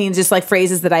 I mean, just like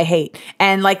phrases that I hate.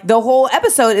 And like the whole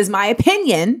episode is my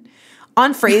opinion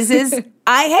on phrases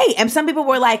I hate. And some people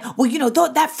were like, well, you know,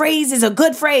 that phrase is a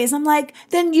good phrase. I'm like,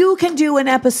 then you can do an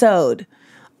episode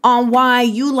on why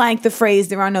you like the phrase,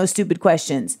 there are no stupid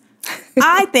questions.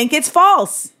 I think it's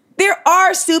false. There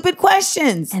are stupid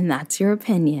questions. And that's your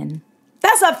opinion.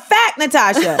 That's a fact,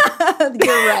 Natasha.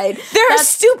 You're right.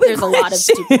 There's a lot of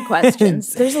stupid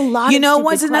questions. There's a lot of stupid questions. You know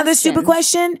what's another stupid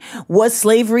question? Was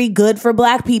slavery good for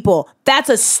black people? That's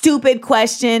a stupid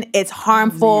question. It's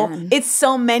harmful. It's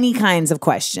so many kinds of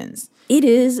questions. It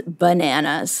is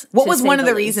bananas. What was one of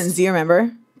the reasons? Do you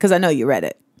remember? Because I know you read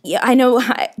it. Yeah, I know.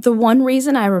 The one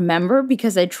reason I remember,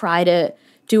 because I try to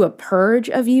do a purge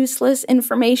of useless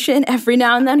information every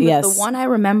now and then. But Yes. the one I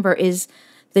remember is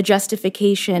the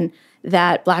justification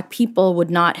that black people would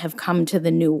not have come to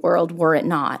the New World were it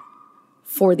not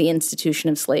for the institution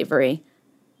of slavery.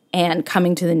 And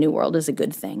coming to the New World is a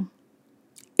good thing.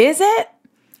 Is it?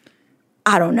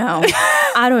 I don't know.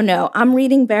 I don't know. I'm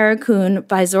reading Barracoon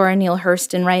by Zora Neale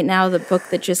Hurston right now, the book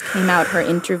that just came out, her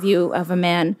interview of a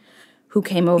man who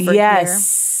came over here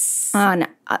on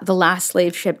the last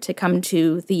slave ship to come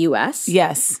to the U.S.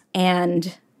 Yes.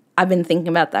 And I've been thinking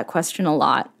about that question a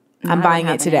lot. I'm buying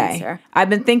it today. I've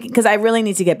been thinking, because I really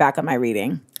need to get back on my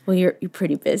reading. Well, you're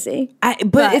pretty busy.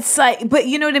 But it's like, but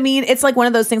you know what I mean? It's like one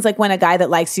of those things, like when a guy that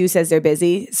likes you says they're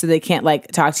busy, so they can't like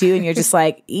talk to you, and you're just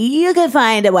like, you can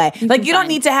find a way. Like, you don't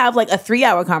need to have like a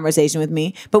 3-hour conversation with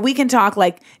me, but we can talk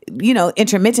like, you know,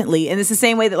 intermittently. And it's the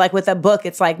same way that like with a book,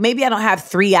 it's like, maybe I don't have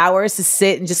 3 hours to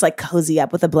sit and just like cozy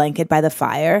up with a blanket by the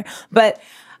fire, but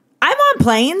I'm on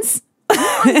planes.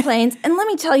 On planes. And let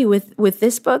me tell you, with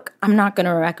this book, I'm not going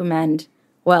to recommend,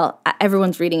 well,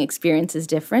 everyone's reading experience is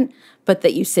different, but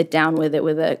that you sit down with it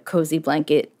with a cozy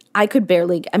blanket. I could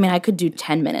do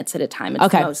 10 minutes at a time. It's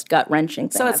the most gut-wrenching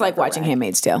thing. So it's like watching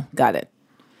Handmaid's Tale. Got it.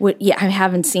 Yeah, I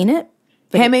haven't seen it.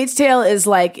 Handmaid's Tale is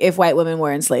like if white women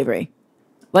were in slavery.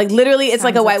 Like literally, it's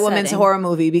like a white woman's horror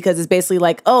movie, because it's basically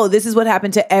like, oh, this is what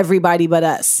happened to everybody but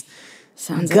us.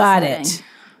 Sounds Got upsetting. it.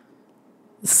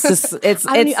 It's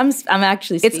just, I'm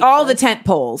actually it's all the tent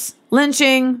poles: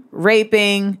 lynching,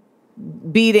 raping,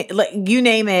 beating, like you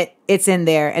name it, it's in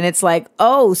there. And it's like,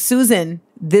 oh, Susan,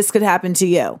 this could happen to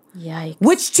you. Yikes.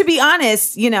 Which, to be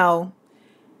honest, you know,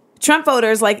 Trump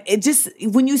voters, like, it just,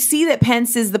 when you see that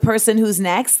Pence is the person who's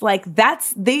next, like,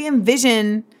 they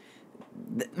envision.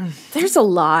 There's a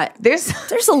lot. There's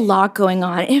a lot going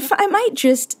on. If I might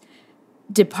just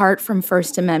depart from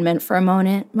First Amendment for a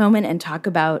moment and talk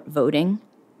about voting.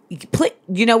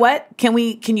 You know what? Can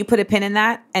you put a pin in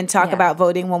that and talk about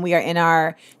voting when we are in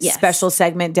our special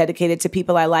segment dedicated to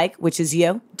people I like, which is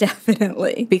you?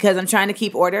 Definitely. Because I'm trying to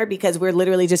keep order, because we're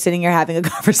literally just sitting here having a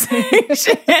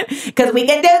conversation, because we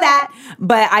can do that.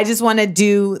 But I just want to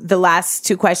do the last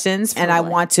two questions, and I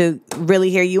want to really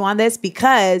hear you on this,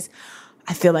 because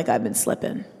I feel like I've been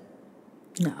slipping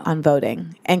on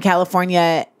voting. And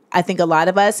California, I think a lot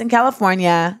of us in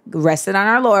California rested on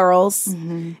our laurels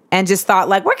and just thought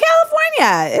like, we're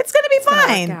California, it's going to be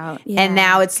fine. Yeah. And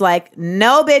now it's like,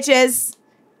 no, bitches,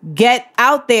 get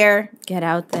out there. Get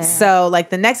out there. So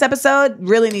like the next episode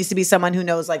really needs to be someone who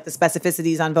knows like the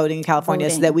specificities on voting in California,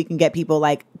 so that we can get people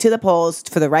like to the polls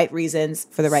for the right reasons,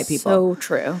 for the right people. So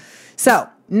true. So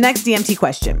next DMT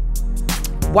question.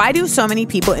 Why do so many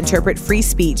people interpret free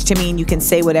speech to mean you can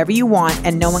say whatever you want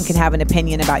and no one can have an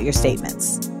opinion about your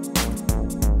statements?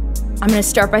 I'm going to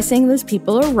start by saying those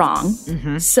people are wrong.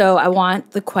 So I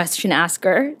want the question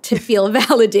asker to feel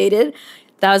validated.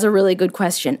 That was a really good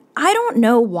question. I don't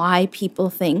know why people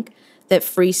think that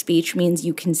free speech means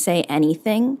you can say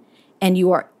anything and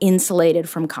you are insulated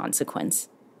from consequence.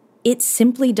 It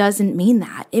simply doesn't mean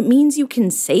that. It means you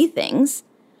can say things,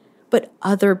 but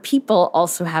other people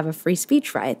also have a free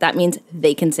speech right. That means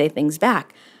they can say things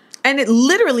back. And it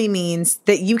literally means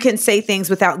that you can say things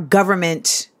without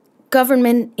government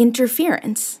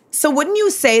interference. So wouldn't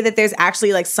you say that there's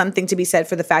actually like something to be said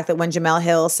for the fact that when Jamel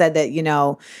Hill said that, you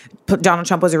know, Donald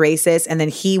Trump was a racist, and then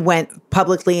he went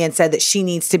publicly and said that she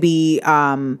needs to be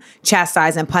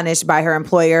chastised and punished by her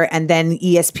employer, and then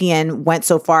ESPN went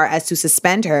so far as to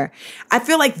suspend her? I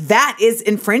feel like that is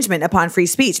infringement upon free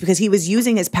speech, because he was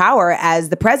using his power as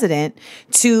the president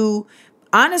to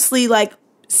honestly like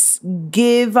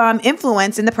give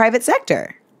influence in the private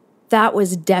sector. That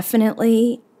was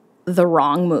definitely the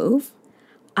wrong move.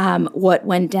 What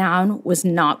went down was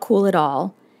not cool at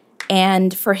all.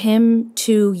 And for him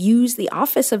to use the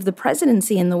office of the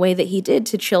presidency in the way that he did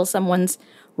to chill someone's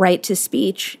right to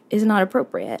speech is not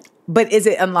appropriate. But is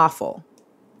it unlawful?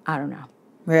 I don't know.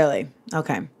 Really?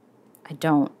 Okay. I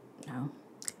don't know.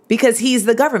 Because he's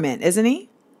the government, isn't he?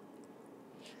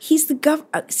 He's the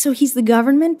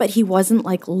government, but he wasn't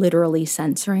like literally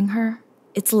censoring her.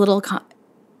 It's a little...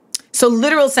 So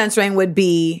literal censoring would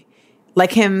be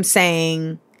like him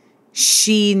saying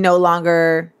she no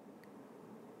longer...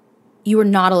 You are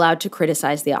not allowed to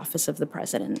criticize the office of the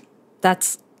president.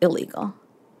 That's illegal.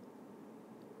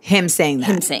 Him saying that.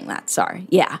 Him saying that, sorry.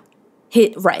 Yeah.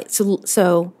 Right.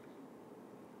 So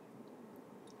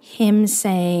him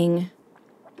saying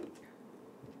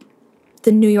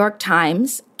the New York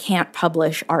Times can't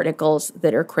publish articles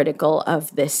that are critical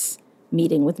of this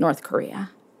meeting with North Korea.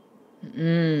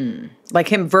 Like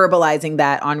him verbalizing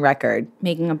that on record.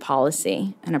 Making a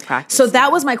policy and a practice. So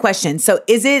that was my question. So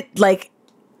is it like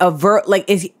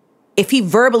if he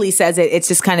verbally says it, it's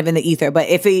just kind of in the ether. But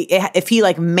if he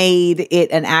like made it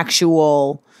an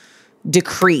actual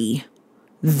decree,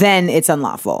 then it's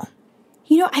unlawful.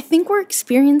 You know, I think we're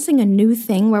experiencing a new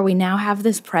thing where we now have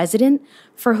this president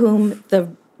for whom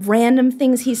the random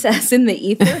things he says in the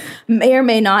ether may or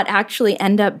may not actually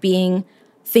end up being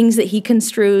things that he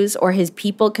construes or his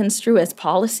people construe as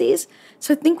policies.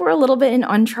 So I think we're a little bit in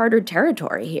uncharted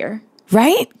territory here.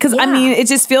 Right? Because, Yeah. I mean, it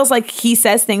just feels like he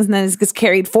says things and then it gets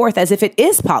carried forth as if it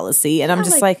is policy. And I'm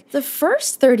just like... The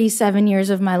first 37 years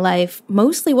of my life,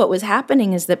 mostly what was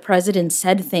happening is that presidents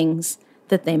said things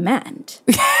that they meant.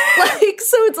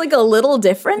 So it's like a little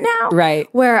different now. Right.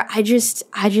 Where I just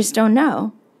don't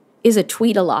know. Is a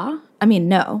tweet a law? I mean,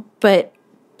 no. But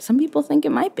some people think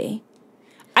it might be.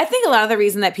 I think a lot of the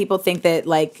reason that people think that,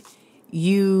 like,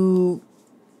 you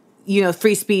know,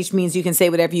 free speech means you can say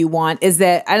whatever you want is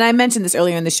that, and I mentioned this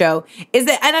earlier in the show, is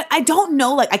that, and I don't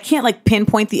know, like, I can't, like,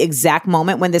 pinpoint the exact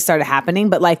moment when this started happening,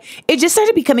 but, like, it just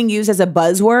started becoming used as a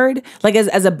buzzword, like,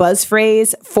 as a buzz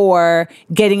phrase for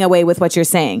getting away with what you're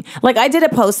saying. Like, I did a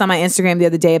post on my Instagram the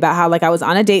other day about how, like, I was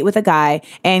on a date with a guy,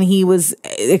 and he was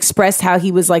expressed how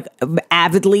he was, like,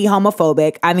 avidly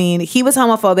homophobic. I mean, he was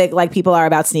homophobic like people are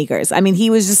about sneakers. I mean, he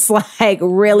was just, like,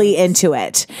 really into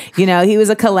it. You know, he was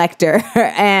a collector,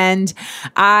 and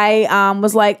I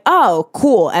was like, oh,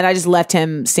 cool. And I just left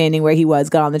him standing where he was,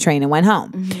 got on the train and went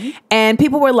home. Mm-hmm. And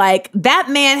people were like, that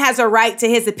man has a right to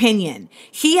his opinion.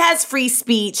 He has free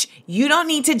speech. You don't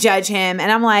need to judge him.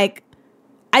 And I'm like,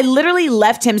 I literally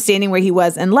left him standing where he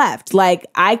was and left. Like,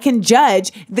 I can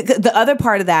judge. The other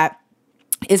part of that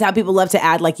is how people love to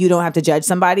add, like, you don't have to judge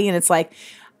somebody. And it's like,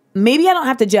 maybe I don't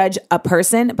have to judge a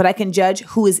person, but I can judge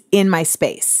who is in my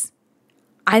space.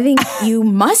 I think you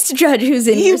must judge who's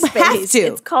in your space. Have to.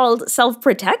 It's called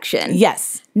self-protection.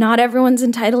 Yes. Not everyone's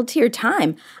entitled to your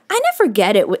time. I never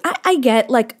get it. I get,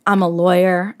 like, I'm a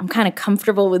lawyer. I'm kind of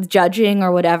comfortable with judging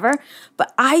or whatever.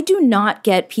 But I do not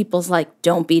get people's, like,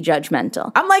 don't be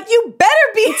judgmental. I'm like, you better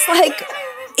be. It's like,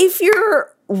 if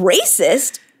you're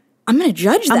racist, I'm going to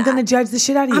judge that. I'm going to judge the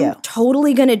shit out of you. I'm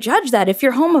totally going to judge that. If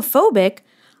you're homophobic,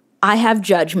 I have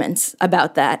judgments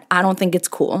about that. I don't think it's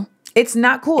cool. It's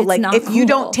not cool. It's like, not if you cool.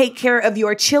 don't take care of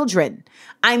your children,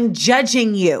 I'm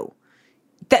judging you.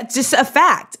 That's just a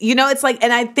fact. You know, it's like,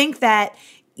 and I think that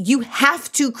you have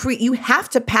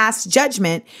to pass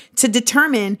judgment to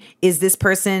determine, is this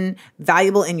person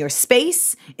valuable in your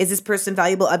space? Is this person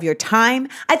valuable of your time?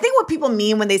 I think what people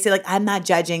mean when they say, like, I'm not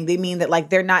judging, they mean that, like,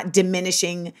 they're not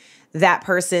diminishing that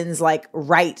person's, like,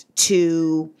 right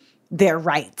to their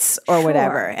rights or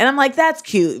whatever. And I'm like, that's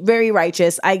cute, very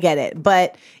righteous, I get it.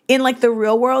 But in, like, the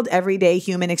real world, everyday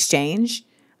human exchange,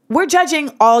 we're judging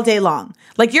all day long.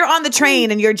 Like, you're on the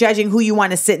train and you're judging who you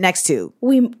want to sit next to.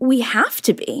 We have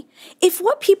to be. If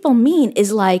what people mean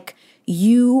is, like,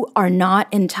 you are not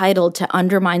entitled to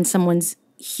undermine someone's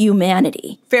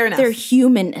humanity. Fair enough. Their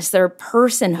humanness, their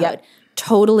personhood. Yep.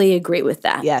 Totally agree with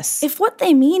that. Yes. If what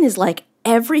they mean is, like,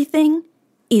 everything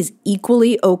is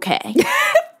equally okay.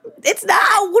 It's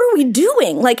not. What are we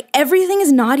doing? Like, everything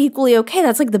is not equally okay.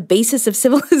 That's, like, the basis of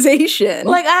civilization.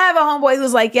 Like, I have a homeboy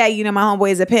who's like, yeah, you know, my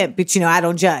homeboy is a pimp, but, you know, I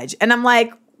don't judge. And I'm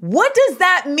like, what does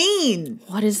that mean?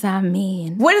 What does that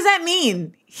mean? What does that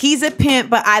mean? He's a pimp,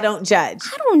 but I don't judge.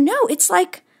 I don't know. It's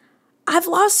like, I've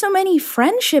lost so many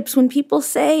friendships when people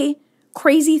say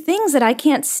crazy things that I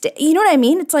can't you know what I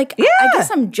mean? It's like, Yeah. I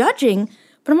guess I'm judging,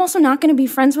 but I'm also not going to be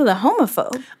friends with a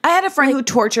homophobe. I had a friend who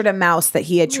tortured a mouse that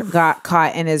he had got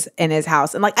caught in his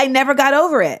house. And, like, I never got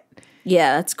over it.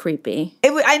 Yeah, that's creepy.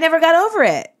 I never got over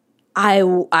it. I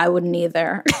wouldn't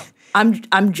either.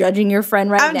 I'm judging your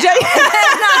friend right now. Judging.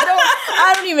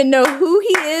 I don't even know who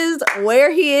he is,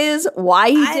 where he is, why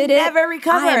he did it. I never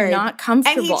recovered. I am not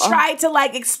comfortable. And he tried to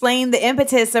like explain the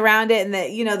impetus around it, and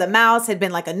that, you know, the mouse had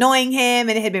been like annoying him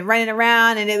and it had been running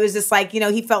around, and it was just like, you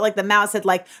know, he felt like the mouse had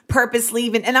like purposely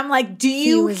even, and I'm like, do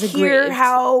you hear aggrieved.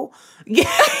 how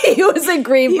he was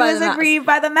aggrieved by the mouse. aggrieved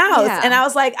by the mouse. Yeah. And I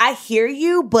was like, I hear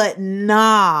you, but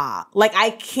nah. Like,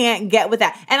 I can't get with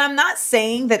that. And I'm not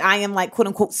saying that I am like, quote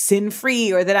unquote, sin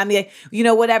free, or that I'm like, you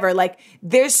know, whatever. Like,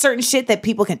 there's certain shit that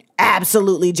people can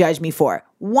absolutely judge me for.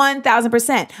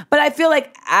 1000%. But I feel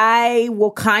like I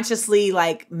will consciously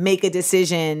like make a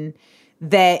decision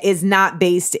that is not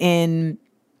based in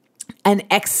an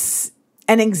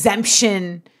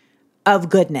exemption of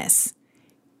goodness.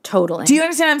 Totally. Do you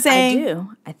understand what I'm saying? I do.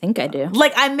 I think I do.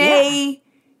 Like, I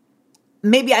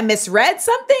maybe I misread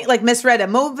something, like misread a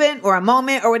movement or a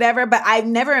moment or whatever, but I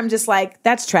never am just like,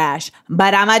 that's trash,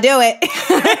 but I'm going to do it.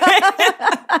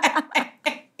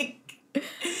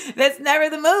 That's never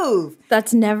the move.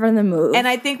 That's never the move. And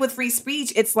I think with free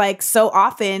speech, it's like so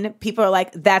often people are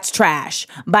like, that's trash,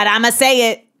 but I'm going to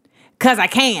say it because I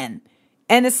can.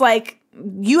 And it's like,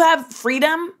 you have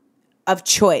freedom of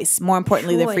choice, more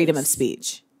importantly than freedom of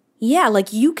speech. Yeah,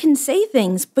 like you can say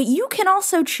things, but you can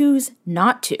also choose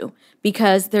not to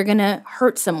because they're going to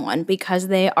hurt someone, because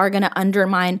they are going to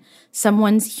undermine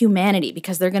someone's humanity,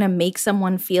 because they're going to make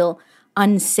someone feel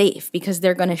unsafe, because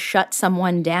they're going to shut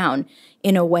someone down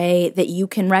in a way that you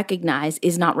can recognize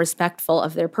is not respectful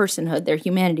of their personhood, their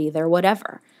humanity, their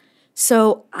whatever.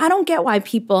 So I don't get why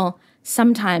people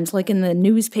sometimes, like in the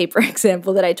newspaper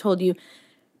example that I told you,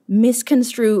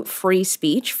 misconstrue free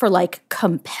speech for like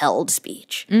compelled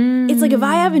speech. It's like if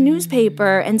I have a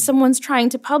newspaper and someone's trying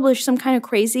to publish some kind of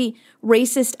crazy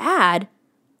racist ad,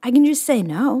 I can just say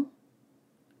no.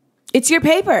 It's your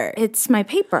paper. It's my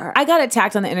paper. I got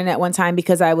attacked on the internet one time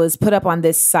because I was put up on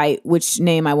this site, which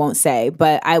name I won't say,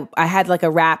 but I had like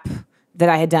a rap that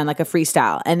I had done, like a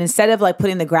freestyle. And instead of like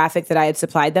putting the graphic that I had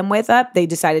supplied them with up, they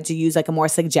decided to use like a more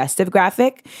suggestive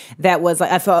graphic that was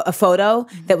like a photo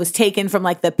that was taken from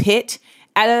like the pit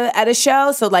at a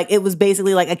show. So like it was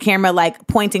basically like a camera like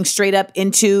pointing straight up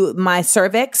into my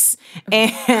cervix,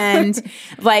 and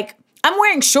like I'm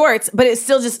wearing shorts, but it's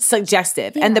still just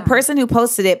suggestive. Yeah. And the person who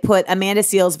posted it put Amanda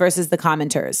Seales versus the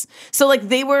commenters. So like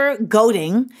they were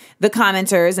goading the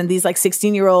commenters and these like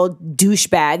 16-year-old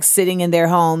douchebags sitting in their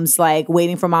homes, like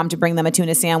waiting for mom to bring them a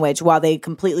tuna sandwich while they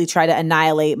completely try to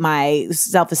annihilate my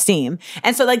self-esteem.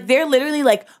 And so like they're literally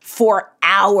like for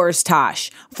hours,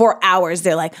 Tosh, for hours.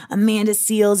 They're like, Amanda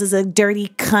Seales is a dirty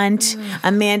cunt.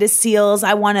 Amanda Seales,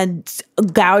 I want to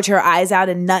gouge her eyes out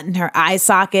and nut in her eye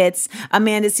sockets.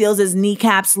 Amanda Seales'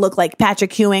 kneecaps look like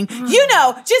Patrick Ewing. You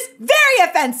know, just very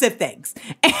offensive things.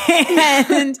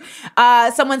 And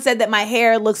someone said that my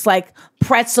hair looks like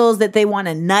pretzels that they want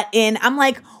to nut in. I'm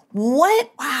like,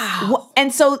 what? Wow.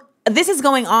 And so this is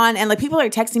going on, and like people are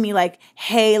texting me like,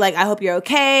 hey, like I hope you're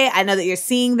okay. I know that you're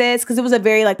seeing this, because it was a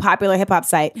very like popular hip hop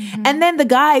site. Mm-hmm. And then the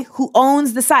guy who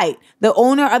owns the site, the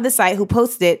owner of the site who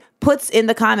posted it, puts in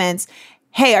the comments,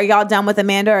 hey, are y'all done with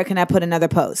Amanda, or can I put another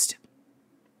post?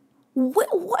 What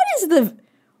is the...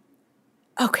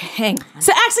 Okay, hang on.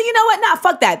 So actually, you know what? Nah,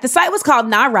 fuck that. The site was called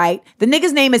Not Right. The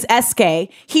nigga's name is SK.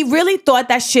 He really thought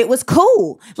that shit was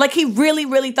cool. Like, he really,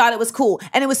 really thought it was cool.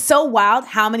 And it was so wild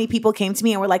how many people came to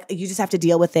me and were like, you just have to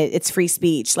deal with it. It's free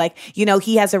speech. Like, you know,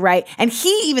 he has a right. And he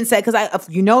even said, because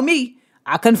you know me,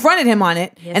 I confronted him on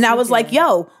it. Yes, and I was like,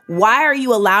 yo, why are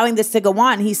you allowing this to go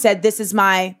on? And he said, this is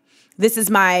my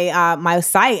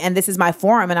site, and this is my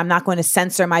forum, and I'm not going to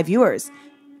censor my viewers.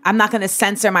 I'm not going to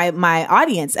censor my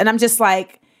audience. And I'm just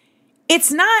like,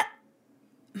 it's not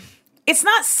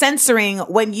censoring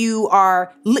when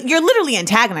you're literally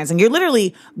antagonizing. You're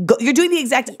doing the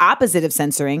exact opposite of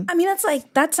censoring. I mean,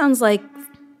 that sounds like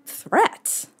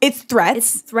threats. It's threats.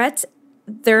 It's threats.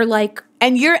 They're like,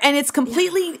 and it's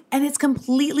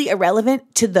completely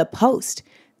irrelevant to the post.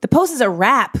 The post is a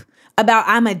rap about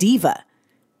I'm a diva.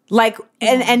 Like,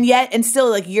 and still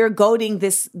like you're goading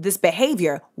this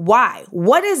behavior. Why?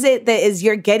 What is it that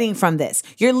you're getting from this?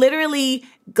 You're literally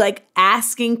like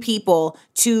asking people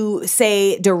to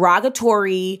say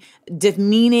derogatory,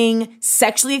 demeaning,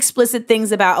 sexually explicit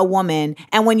things about a woman.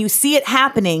 And when you see it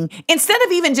happening, instead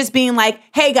of even just being like,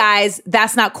 hey guys,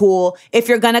 that's not cool. If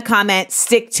you're going to comment,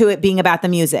 stick to it being about the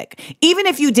music. Even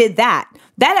if you did that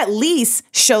at least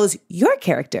shows your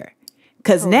character.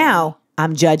 Because now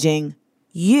I'm judging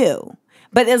you.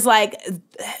 But it's like,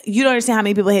 you don't understand how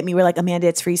many people hit me. We're like, Amanda,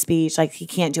 it's free speech. Like, he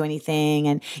can't do anything.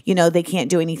 And, you know, they can't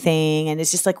do anything. And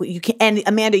it's just like, you can't. And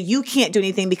Amanda, you can't do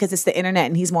anything because it's the internet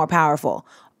and he's more powerful.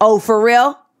 Oh, for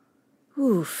real?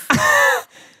 Oof.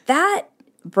 That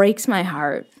breaks my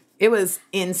heart. It was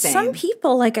insane. Some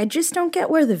people, like, I just don't get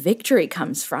where the victory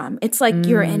comes from. It's like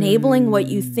you're enabling what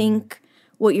you think,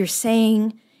 what you're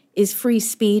saying is free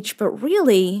speech, but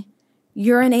really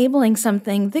you're enabling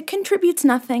something that contributes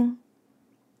nothing.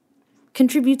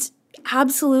 Contributes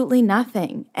absolutely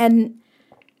nothing. And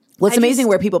what's amazing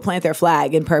where people plant their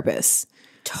flag in purpose.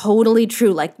 Totally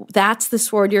true. Like, that's the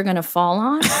sword you're going to fall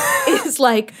on. It's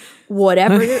like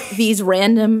whatever these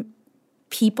random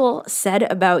people said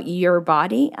about your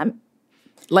body.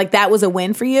 Like, that was a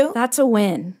win for you? That's a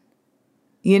win.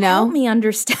 You know? Help me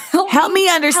understand. Help me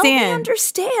understand. Help me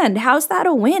understand. How's that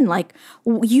a win? Like,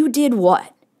 you did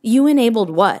what? You enabled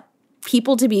what?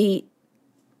 People to be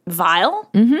vile?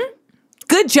 Mm-hmm.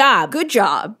 Good job. Good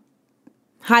job.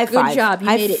 High five. Good job. You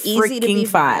made it easy to be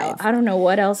vile. five. I don't know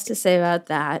what else to say about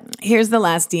that. Here's the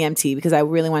last DMT because I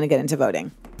really want to get into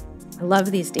voting. I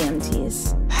love these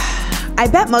DMTs. I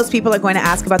bet most people are going to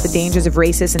ask about the dangers of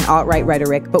racist and alt-right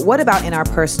rhetoric, but what about in our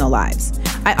personal lives?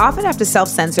 I often have to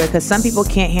self-censor because some people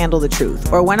can't handle the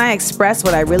truth. Or when I express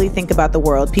what I really think about the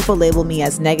world, people label me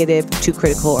as negative, too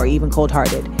critical, or even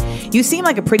cold-hearted. You seem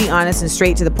like a pretty honest and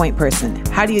straight-to-the-point person.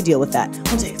 How do you deal with that?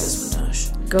 I'll take this one, Tosh.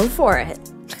 Go for it.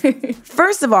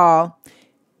 First of all,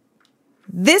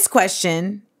 this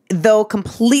question, though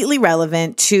completely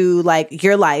relevant to like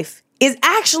your life, is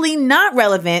actually not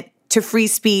relevant to free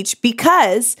speech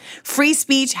because free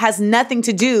speech has nothing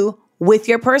to do with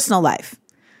your personal life.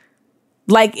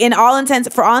 Like for all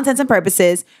intents and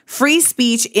purposes, free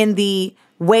speech in the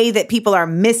way that people are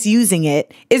misusing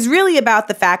it is really about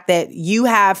the fact that you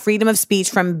have freedom of speech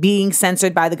from being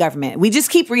censored by the government. We just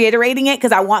keep reiterating it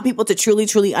because I want people to truly,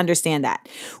 truly understand that.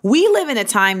 We live in a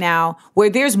time now where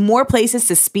there's more places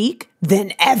to speak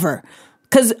than ever.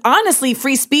 Because honestly,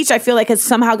 free speech, I feel like, has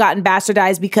somehow gotten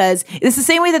bastardized because it's the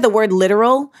same way that the word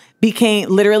literal became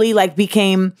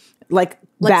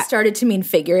Started to mean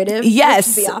figurative.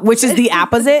 Yes, which is the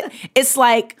opposite. It's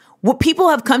like what people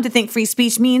have come to think free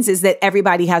speech means is that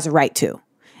everybody has a right to.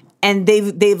 And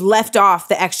they've left off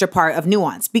the extra part of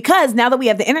nuance because now that we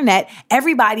have the internet,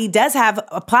 everybody does have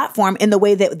a platform in the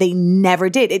way that they never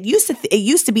did. It used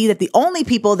to be that the only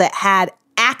people that had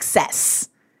access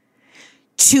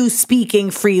to speaking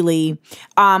freely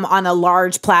on a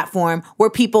large platform were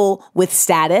people with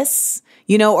status,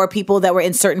 or people that were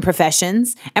in certain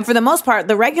professions. And for the most part,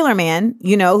 the regular man,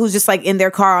 who's just like in their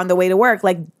car on the way to work,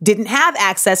 like didn't have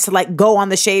access to like go on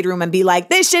the shade room and be like,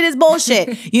 this shit is bullshit,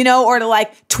 or to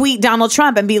like tweet Donald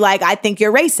Trump and be like, I think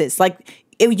you're racist. Like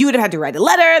you would have had to write a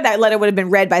letter. That letter would have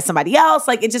been read by somebody else.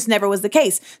 Like it just never was the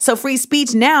case. So free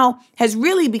speech now has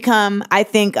really become, I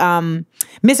think,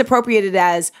 misappropriated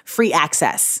as free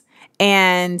access.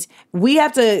 And we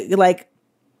have to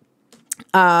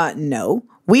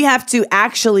we have to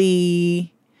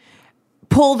actually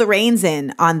pull the reins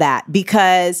in on that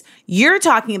because you're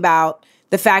talking about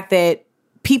the fact that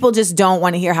people just don't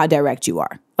want to hear how direct you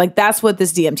are. Like that's what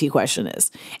this DMT question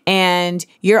is. And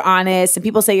you're honest and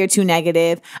people say you're too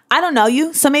negative. I don't know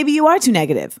you, so maybe you are too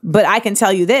negative. But I can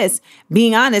tell you this,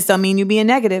 being honest don't mean you being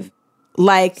negative.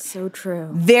 Like so true.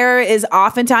 There is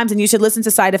oftentimes, and you should listen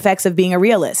to Side Effects of Being a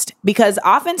Realist, because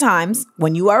oftentimes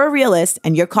when you are a realist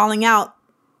and you're calling out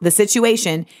the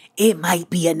situation, it might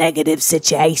be a negative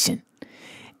situation.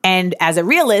 And as a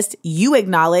realist, you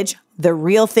acknowledge the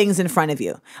real things in front of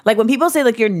you. Like when people say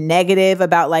like you're negative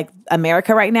about like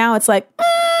America right now, it's like,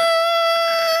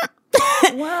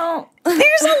 well,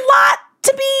 there's a lot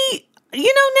to be,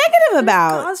 negative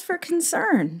about. Cause for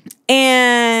concern.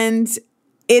 And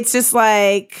it's just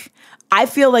like, I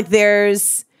feel like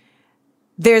there's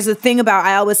a thing about,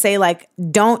 I always say like,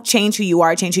 don't change who you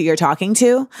are, change who you're talking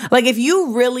to. Like if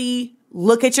you really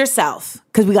look at yourself,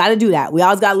 because we got to do that. We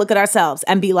always got to look at ourselves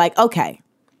and be like, okay,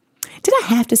 did I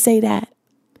have to say that?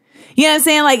 You know what I'm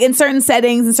saying? Like in certain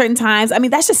settings and certain times, I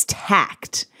mean, that's just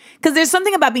tact. Because there's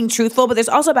something about being truthful, but there's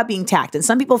also about being tact. And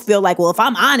some people feel like, well, if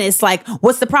I'm honest, like,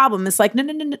 what's the problem? It's like,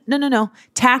 no.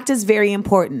 Tact is very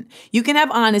important. You can have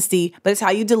honesty, but it's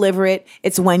how you deliver it.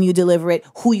 It's when you deliver it,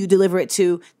 who you deliver it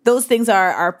to. Those things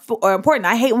are important.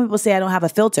 I hate when people say I don't have a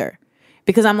filter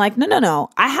because I'm like, no.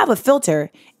 I have a filter.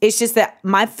 It's just that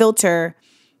my filter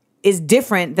is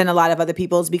different than a lot of other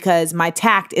people's because my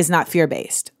tact is not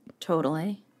fear-based.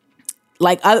 Totally.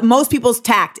 Like most people's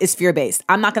tact is fear-based.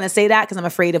 I'm not going to say that because I'm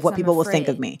afraid of what people will think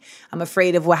of me. I'm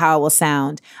afraid of how it will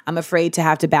sound. I'm afraid to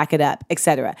have to back it up,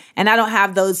 etc. And I don't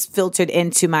have those filtered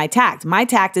into my tact. My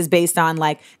tact is based on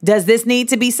like, does this need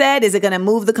to be said? Is it going to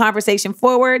move the conversation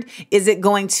forward? Is it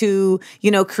going to,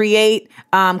 create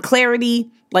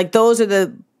clarity? Like those are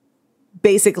the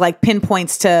basic like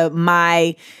pinpoints to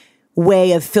my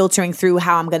way of filtering through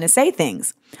how I'm going to say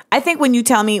things. I think when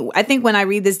I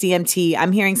read this DMT,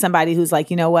 I'm hearing somebody who's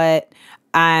like, you know what?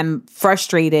 I'm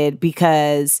frustrated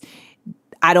because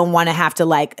I don't want to have to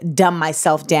like dumb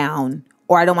myself down,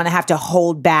 or I don't want to have to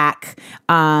hold back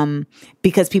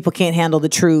because people can't handle the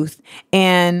truth.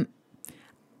 And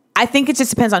I think it just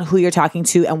depends on who you're talking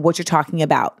to and what you're talking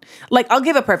about. Like, I'll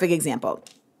give a perfect example.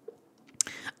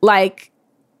 Like,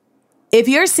 if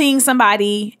you're seeing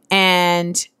somebody,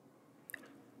 and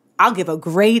I'll give a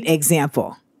great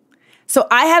example. So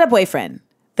I had a boyfriend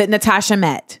that Natasha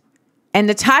met, and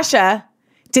Natasha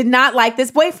did not like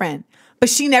this boyfriend, but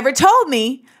she never told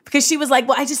me because she was like,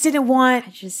 well, I just didn't want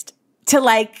to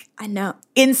like, I know,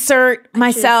 insert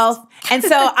myself. And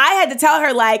so I had to tell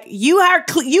her, like, you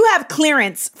have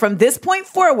clearance from this point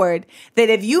forward that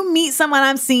if you meet someone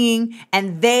I'm seeing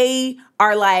and they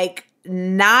are like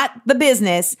not the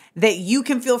business, that you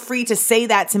can feel free to say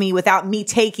that to me without me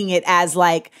taking it as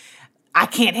like, I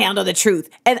can't handle the truth.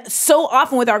 And so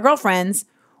often with our girlfriends,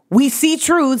 we see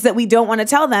truths that we don't want to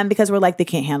tell them because we're like, they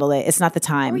can't handle it. It's not the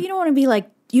time. Or you don't want to be like,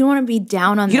 you don't want to be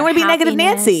down on. You don't want to be negative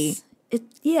Nancy.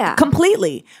 Yeah,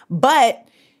 completely. But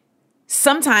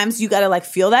sometimes you got to like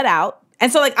feel that out.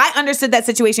 And so like I understood that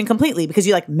situation completely because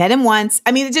you like met him once.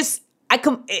 I mean, it's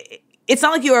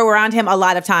not like you were around him a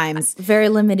lot of times. Very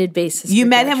limited basis. You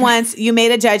met him once, you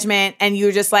made a judgment, and you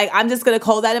were just like, I'm just going to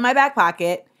hold that in my back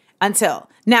pocket until.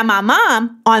 Now, my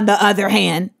mom, on the other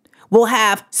hand, will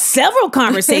have several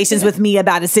conversations with me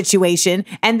about a situation.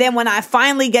 And then when I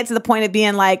finally get to the point of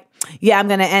being like, yeah, I'm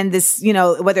going to end this, you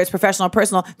know, whether it's professional or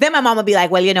personal, then my mom will be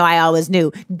like, well, you know, I always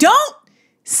knew. Don't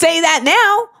say that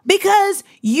now, because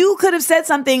you could have said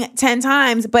something 10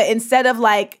 times, but instead of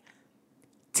like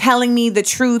telling me the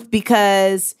truth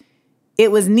because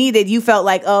it was needed, you felt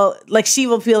like, oh, like she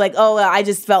will feel like, oh, well, I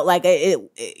just felt like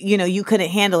you know, you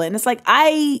couldn't handle it. And it's like,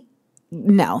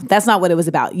 no, that's not what it was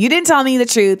about. You didn't tell me the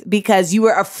truth because you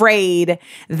were afraid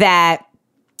that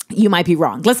you might be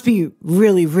wrong. Let's be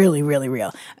really, really, really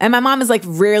real. And my mom is like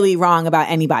rarely wrong about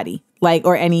anybody, like,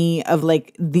 or any of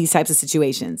like these types of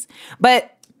situations.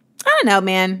 But I don't know,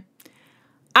 man.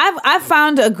 I've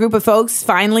found a group of folks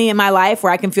finally in my life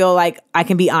where I can feel like I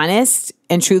can be honest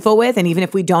and truthful with. And even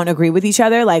if we don't agree with each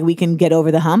other, like we can get over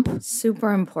the hump.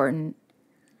 Super important.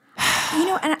 You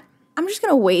know, and I'm just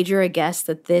going to wager a guess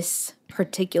that this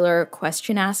particular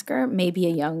question asker may be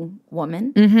a young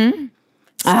woman. Mm-hmm.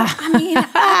 So, I mean,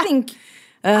 I think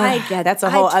I get that's a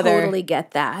whole I other. totally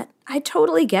get that. I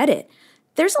totally get it.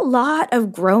 There's a lot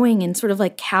of growing and sort of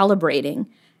like calibrating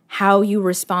how you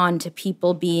respond to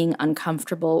people being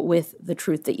uncomfortable with the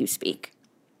truth that you speak.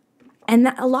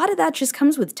 And a lot of that just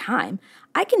comes with time.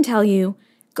 I can tell you,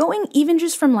 going even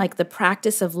just from like the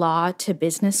practice of law to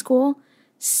business school,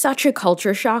 such a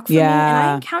culture shock for me. And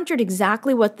I encountered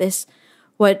exactly what this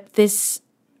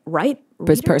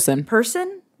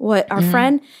person, what our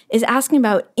friend is asking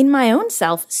about in my own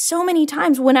self so many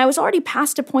times when I was already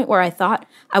past a point where I thought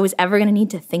I was ever going to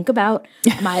need to think about,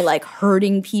 am I like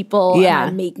hurting people? Am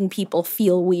I making people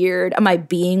feel weird? Am I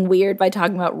being weird by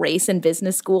talking about race in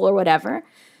business school or whatever?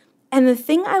 And the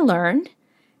thing I learned,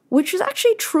 which was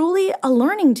actually truly a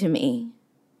learning to me,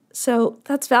 so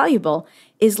that's valuable,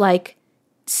 is like,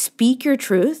 speak your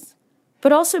truth,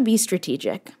 but also be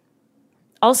strategic.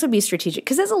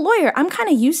 Because as a lawyer, I'm kind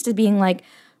of used to being like,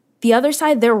 the other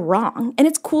side, they're wrong. And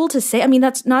it's cool to say. I mean,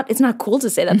 it's not cool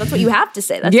to say that. That's what you have to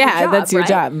say. That's your job, that's your right?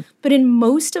 job. But in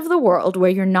most of the world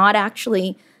where you're not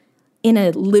actually in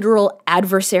a literal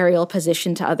adversarial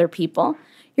position to other people,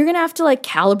 you're going to have to like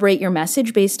calibrate your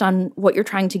message based on what you're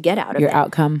trying to get out of your it.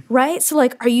 outcome. Right? So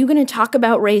like, are you going to talk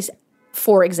about race?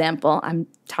 For example, I'm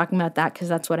talking about that because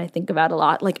that's what I think about a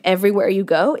lot. Like everywhere you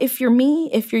go, if you're me,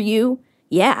 if you're you,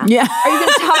 yeah. Are you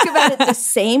going to talk about it the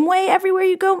same way everywhere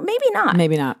you go? Maybe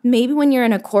not. Maybe when you're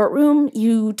in a courtroom,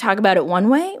 you talk about it one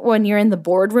way. When you're in the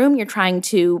boardroom, you're trying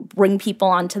to bring people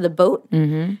onto the boat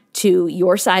to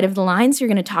your side of the line. So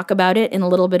you're going to talk about it in a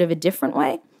little bit of a different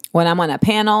way. When I'm on a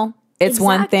panel, it's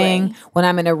one thing. When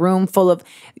I'm in a room full of,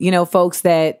 you know, folks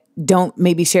that don't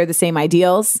maybe share the same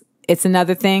ideals, it's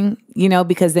another thing, you know,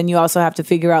 because then you also have to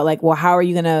figure out like, well, how are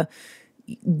you going to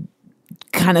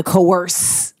kind of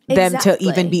coerce them to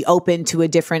even be open to a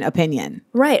different opinion?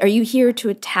 Right. Are you here to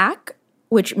attack,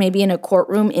 which maybe in a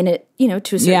courtroom, in it, you know,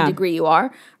 to a certain degree you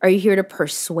are? Are you here to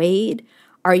persuade?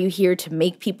 Are you here to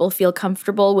make people feel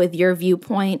comfortable with your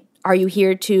viewpoint? Are you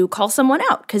here to call someone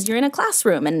out because you're in a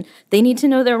classroom and they need to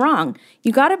know they're wrong?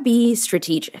 You got to be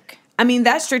strategic. I mean,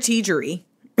 that strategery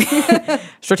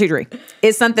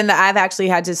is something that I've actually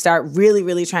had to start really,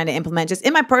 really trying to implement just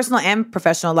in my personal and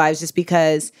professional lives, just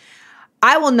because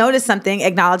I will notice something,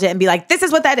 acknowledge it, and be like, this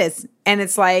is what that is. And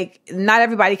it's like, not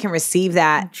everybody can receive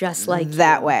that Just like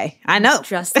that you. way. I know.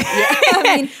 Just, yeah.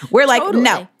 I mean, We're like, totally.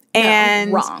 no.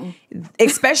 And wrong.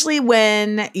 especially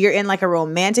when you're in like a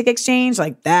romantic exchange,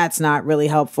 like that's not really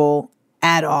helpful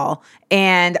at all.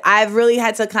 And I've really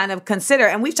had to kind of consider,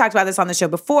 and we've talked about this on the show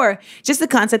before, just the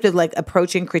concept of like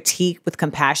approaching critique with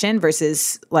compassion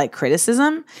versus like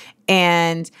criticism.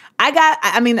 And I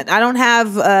don't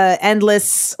have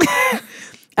endless, I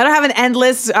don't have an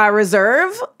endless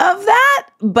reserve of that,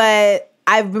 but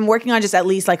I've been working on just at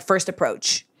least like first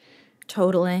approach.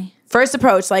 Totally. First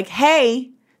approach, like,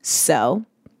 hey, so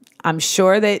I'm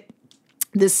sure that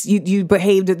this you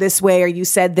behaved this way or you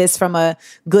said this from a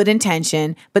good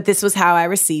intention, but this was how I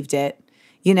received it,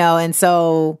 and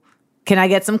so can I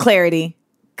get some clarity?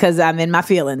 Because I'm in my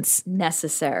feelings.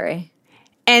 Necessary.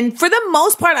 And for the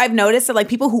most part, I've noticed that like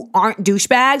people who aren't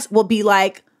douchebags will be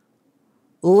like,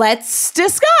 let's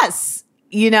discuss,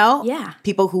 Yeah.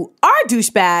 People who are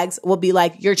douchebags will be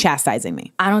like, you're chastising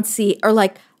me. I don't see, or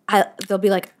like, they'll be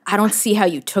like, I don't see how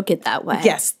you took it that way.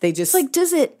 Yes, they just It's like,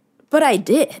 does it? But I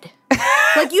did.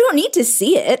 Like, you don't need to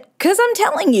see it because I'm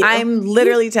telling you. I'm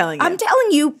literally telling you. I'm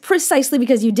telling you precisely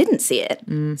because you didn't see it.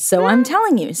 So I'm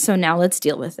telling you. So now let's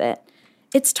deal with it.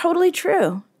 It's totally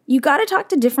true. You got to talk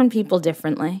to different people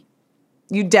differently.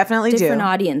 You definitely Different do.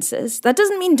 audiences. That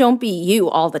doesn't mean don't be you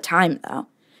all the time, though.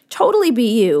 Totally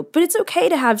be you. But it's okay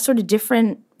to have sort of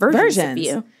different versions of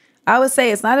you. I would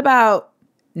say it's not about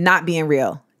not being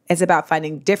real. It's about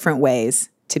finding different ways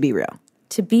to be real.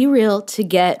 To be real, to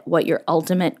get what your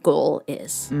ultimate goal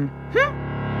is.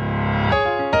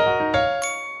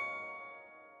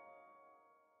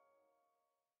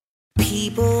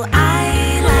 People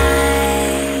I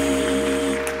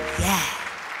like. Yeah.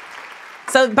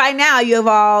 So by now you have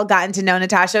all gotten to know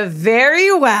Natasha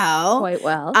very well. Quite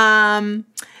well.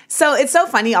 So it's so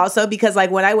funny also because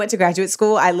like when I went to graduate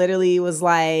school, I literally was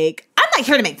like, I'm not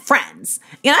here to make friends.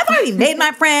 I've already made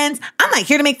my friends. I'm not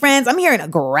here to make friends. I'm here in a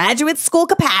graduate school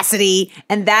capacity.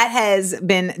 And that has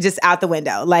been just out the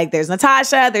window. Like there's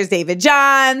Natasha, there's David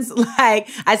Johns. Like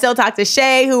I still talk to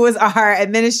Shay, who was our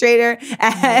administrator.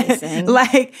 And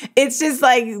like, it's just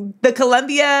like the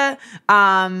Columbia,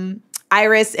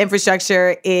 Iris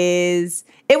infrastructure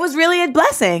it was really a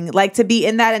blessing, like to be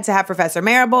in that and to have Professor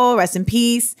Marable, rest in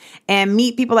peace, and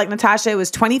meet people like Natasha. It was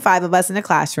 25 of us in the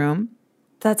classroom.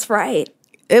 That's right.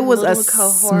 It was a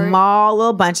cohort. small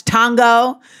little bunch.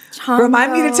 Tongo.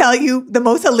 Remind me to tell you the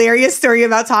most hilarious story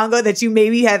about Tongo that you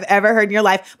maybe have ever heard in your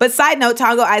life. But side note,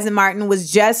 Tongo Eisenmartin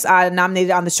was just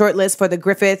nominated on the short list for the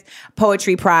Griffith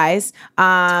Poetry Prize.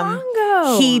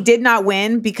 Tongo. He did not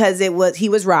win because he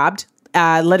was robbed.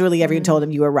 Literally everyone told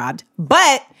him you were robbed.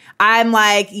 But I'm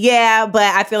like, yeah, but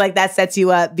I feel like that sets you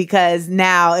up because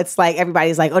now it's like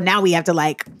everybody's like, oh, now we have to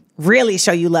like really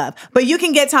show you love. But you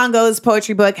can get Tongo's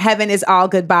poetry book, Heaven is All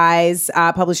Goodbyes,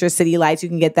 publisher City Lights. You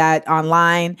can get that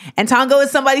online. And Tongo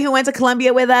is somebody who went to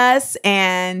Columbia with us.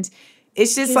 And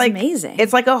it's just like amazing.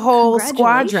 It's like a whole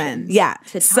squadron. Yeah.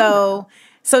 So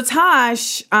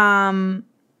Tosh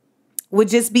would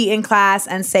just be in class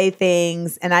and say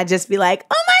things. And I'd just be like,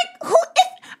 oh my,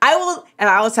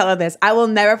 I will tell her this. I will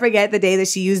never forget the day that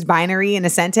she used binary in a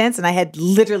sentence, and I had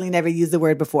literally never used the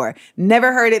word before.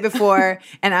 Never heard it before.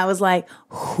 And I was like,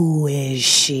 who is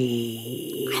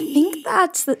she? I think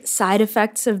that's the side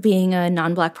effects of being a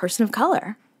non-Black person of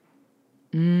color.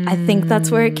 I think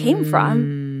that's where it came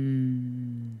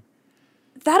from.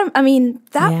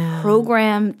 That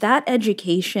program, that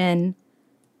education,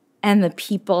 and the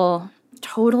people,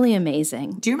 totally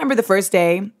amazing. Do you remember the first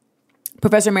day?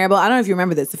 Professor Marable, I don't know if you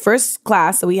remember this. The first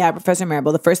class that we had, Professor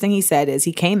Marable, the first thing he said is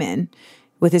he came in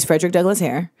with his Frederick Douglass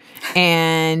hair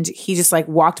and he just like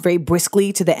walked very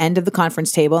briskly to the end of the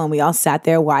conference table and we all sat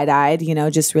there wide-eyed,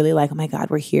 just really like, oh my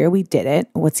God, we're here. We did it.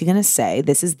 What's he going to say?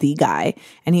 This is the guy.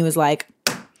 And he was like,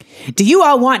 do you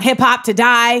all want hip hop to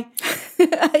die?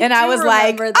 And I was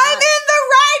like, I'm in the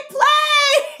right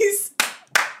place.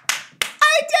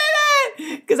 I did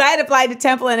it! Because I had applied to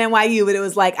Temple and NYU, but it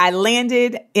was like I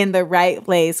landed in the right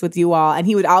place with you all. And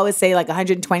he would always say like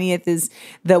 120th is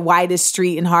the widest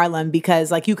street in Harlem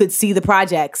because like you could see the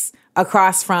projects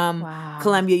across from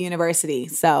Columbia University.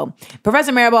 So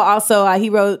Professor Marable also, he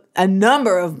wrote a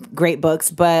number of great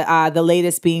books, but the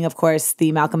latest being, of course,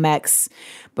 the Malcolm X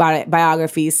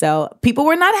biography. So people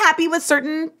were not happy with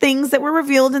certain things that were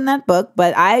revealed in that book,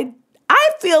 but I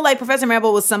feel like Professor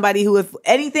Marable was somebody who, if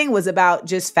anything, was about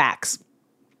just facts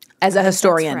as a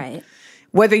historian. That's right.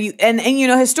 Whether you, and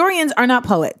historians are not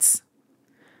poets.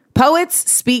 Poets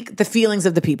speak the feelings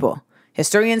of the people.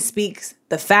 Historians speak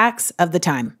the facts of the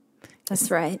time. That's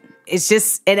right. It's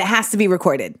just, it has to be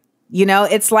recorded. You know,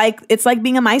 it's like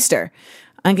being a Meister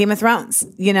on Game of Thrones.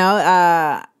 You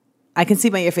know, I can see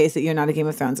by your face that you're not a Game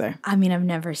of Throneser. I mean, I've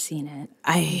never seen it.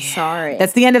 I'm sorry.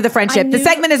 That's the end of the friendship. The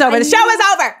segment is over. The show is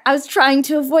over. I was trying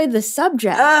to avoid the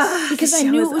subject because I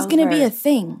knew it was going to be a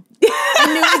thing. I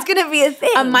knew it was going to be a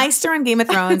thing. A Meister on Game of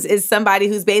Thrones is somebody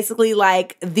who's basically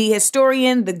like the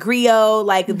historian, the griot,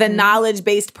 like the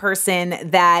knowledge-based person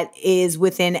that is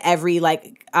within every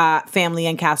like family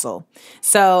and castle.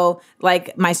 So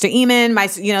like Meister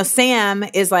Eamon, Sam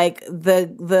is like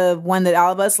the one that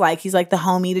all of us like. He's like the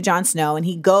homie to Jon Snow, and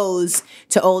he goes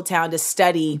to Old Town to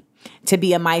study to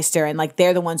be a Meister, and like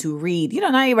they're the ones who read.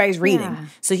 Not everybody's reading. Yeah.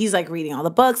 So he's like reading all the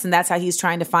books, and that's how he's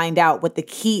trying to find out what the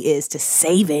key is to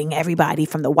saving everybody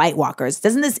from the White Walkers.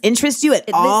 Doesn't this interest you at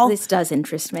all? This does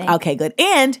interest me. Okay, good.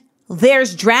 And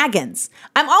there's dragons.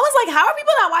 I'm always like, how are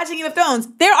people not watching Game of Thrones?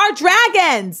 There are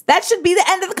dragons. That should be the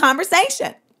end of the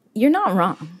conversation. You're not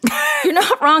wrong. You're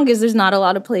not wrong, because there's not a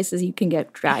lot of places you can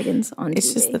get dragons on TV.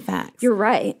 It's just the facts. You're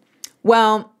right.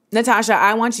 Well, Natasha,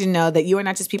 I want you to know that you are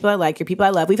not just people I like, you're people I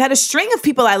love. We've had a string of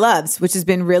people I love, which has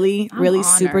been really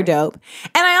super dope.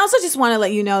 And I also just want to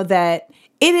let you know that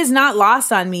it is not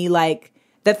lost on me, like,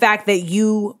 the fact that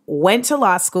you went to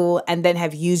law school and then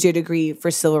have used your degree for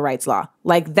civil rights law.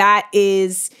 Like, that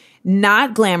is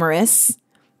not glamorous.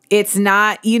 It's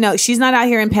not, she's not out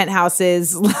here in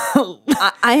penthouses.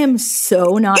 I am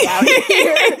so not out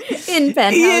here in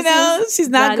penthouses. She's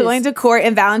not going to court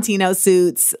in Valentino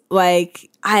suits. Like,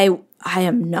 I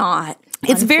am not.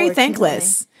 It's very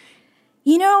thankless.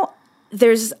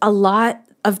 There's a lot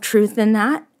of truth in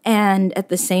that. And at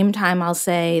the same time, I'll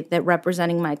say that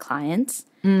representing my clients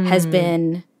has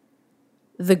been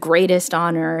the greatest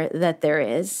honor that there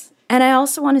is. And I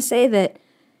also want to say that,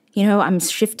 I'm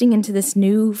shifting into this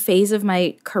new phase of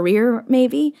my career,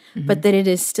 maybe, but that it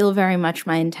is still very much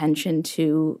my intention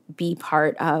to be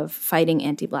part of fighting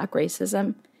anti-Black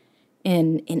racism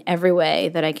in every way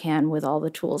that I can with all the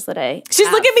tools that I She's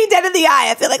have. looking me dead in the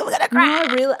eye. I feel like I'm gonna cry.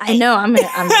 No, really, I know I'm gonna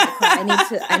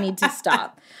cry. I need to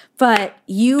stop. But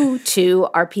you two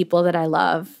are people that I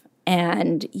love,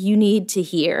 and you need to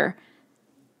hear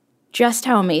just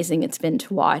how amazing it's been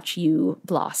to watch you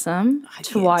blossom,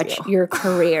 to watch your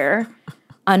career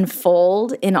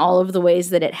unfold in all of the ways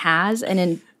that it has,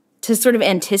 and to sort of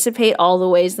anticipate all the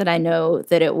ways that I know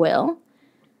that it will.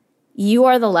 You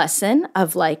are the lesson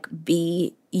of like,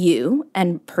 be you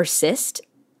and persist,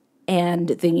 and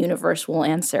the universe will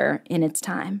answer in its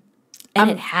time. And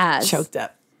it has. Choked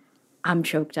up. I'm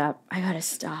choked up. I gotta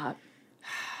stop.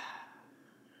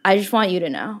 I just want you to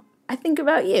know. I think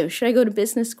about you. Should I go to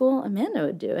business school? Amanda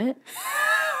would do it.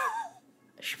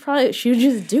 She would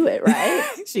just do it, right?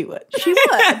 She would. She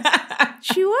would.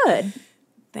 She would.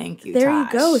 Thank you, There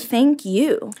Tosh. you go. Thank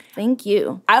you. Thank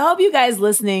you. I hope you guys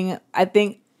listening,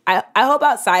 I hope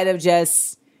outside of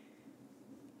just,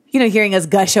 hearing us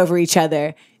gush over each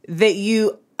other, that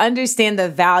you understand the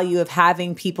value of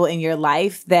having people in your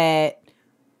life that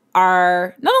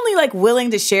are not only like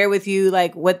willing to share with you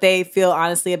like what they feel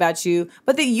honestly about you,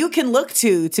 but that you can look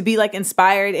to be like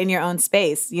inspired in your own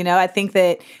space. I think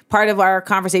that part of our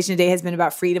conversation today has been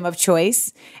about freedom of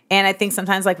choice. And I think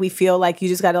sometimes like we feel like you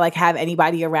just got to like have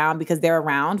anybody around because they're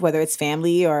around, whether it's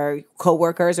family or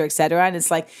coworkers or et cetera. And it's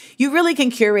like, you really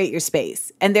can curate your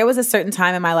space. And there was a certain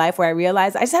time in my life where I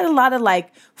realized I just had a lot of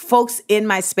like folks in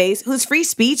my space whose free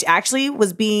speech actually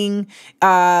was being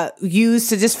used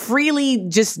to just freely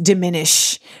just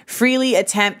diminish, freely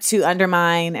attempt to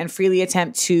undermine, and freely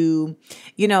attempt to,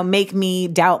 make me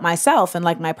doubt myself and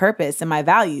like my purpose and my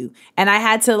value. And I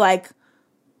had to like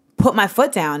put my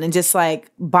foot down and just like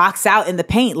box out in the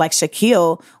paint like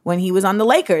Shaquille when he was on the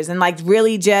Lakers, and like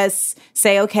really just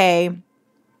say, okay,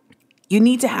 you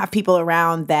need to have people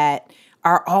around that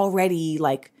are already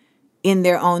like in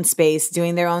their own space,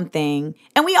 doing their own thing.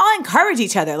 And we all encourage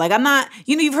each other. Like, I'm not,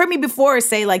 you've heard me before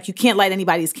say like, you can't light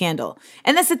anybody's candle.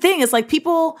 And that's the thing. It's like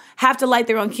people have to light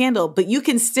their own candle, but you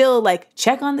can still like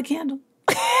check on the candle.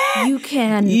 You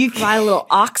can provide a little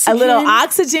oxygen. A little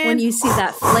oxygen. When you see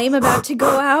that flame about to go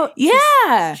out.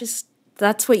 Yeah. Just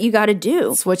that's what you got to do.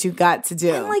 That's what you got to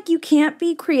do. And like, you can't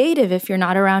be creative if you're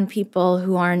not around people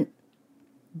who aren't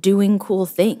doing cool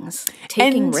things,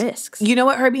 taking risks. You know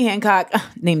what Herbie Hancock,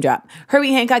 name drop,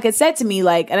 Herbie Hancock had said to me,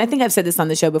 like, and I think I've said this on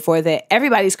the show before, that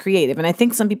everybody's creative. And I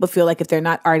think some people feel like if they're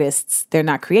not artists, they're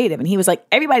not creative. And he was like,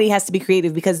 everybody has to be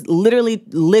creative because literally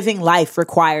living life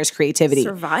requires creativity.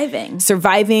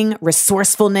 Surviving,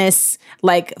 resourcefulness,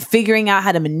 like figuring out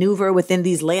how to maneuver within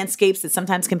these landscapes that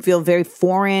sometimes can feel very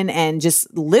foreign, and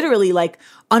just literally like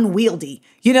unwieldy.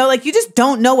 You know, like you just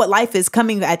don't know what life is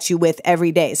coming at you with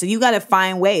every day. So you got to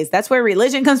find ways. That's where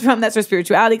religion comes from. That's where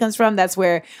spirituality comes from. That's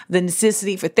where the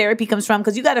necessity for therapy comes from.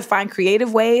 Because you got to find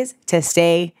creative ways to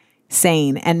stay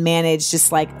sane and manage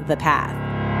just like the path.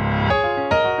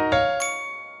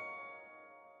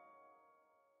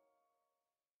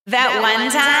 That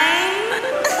one time.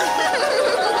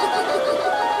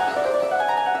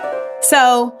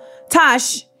 So,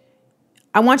 Tosh,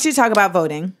 I want you to talk about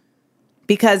voting.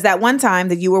 Because that one time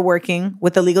that you were working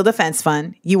with the Legal Defense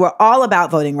Fund, you were all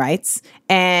about voting rights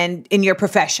and in your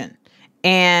profession.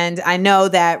 And I know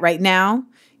that right now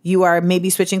you are maybe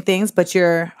switching things, but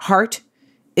your heart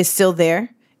is still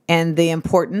there. And the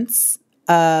importance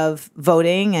of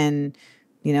voting and,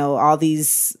 you know, all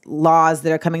these laws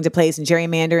that are coming to place and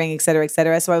gerrymandering, et cetera, et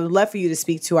cetera. So I would love for you to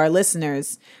speak to our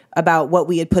listeners about what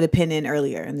we had put a pin in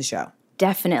earlier in the show.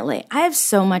 Definitely. I have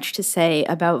so much to say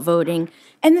about voting.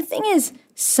 And the thing is,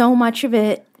 so much of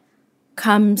it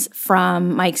comes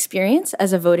from my experience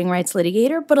as a voting rights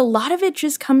litigator, but a lot of it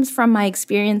just comes from my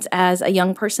experience as a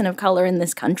young person of color in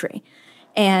this country.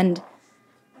 And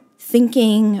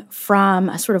thinking from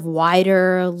a sort of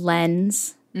wider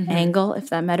lens angle, if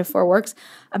that metaphor works,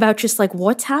 about just like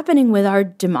what's happening with our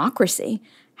democracy.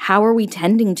 How are we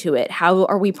tending to it? How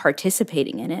are we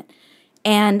participating in it?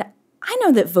 And I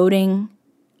know that voting,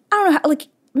 I don't know, how, like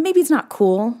maybe it's not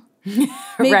cool. Maybe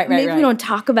we don't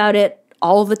talk about it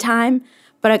all the time,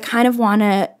 but I kind of want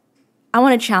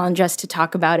to challenge us to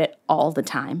talk about it all the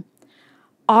time.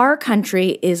 Our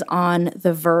country is on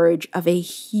the verge of a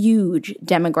huge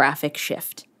demographic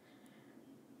shift.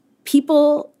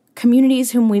 People,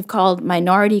 communities whom we've called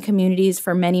minority communities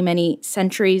for many, many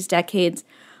centuries, decades,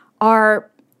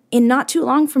 are in not too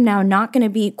long from now not going to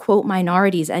be, quote,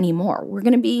 minorities anymore. We're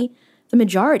going to be the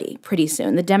majority pretty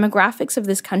soon. The demographics of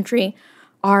this country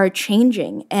are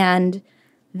changing, and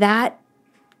that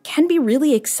can be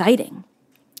really exciting.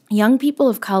 Young people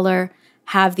of color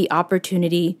have the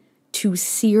opportunity to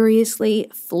seriously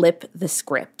flip the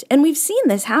script. And we've seen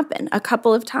this happen a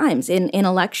couple of times in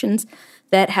elections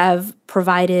that have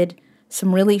provided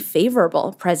some really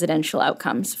favorable presidential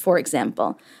outcomes, for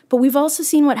example. But we've also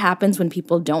seen what happens when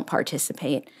people don't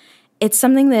participate. It's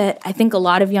something that I think a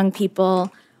lot of young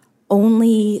people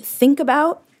only think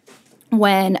about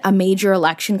when a major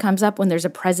election comes up, when there's a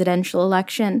presidential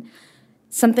election,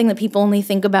 something that people only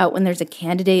think about when there's a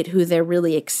candidate who they're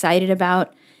really excited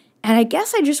about. And I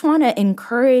guess I just want to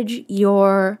encourage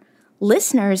your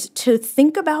listeners to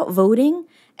think about voting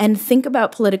and think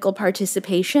about political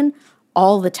participation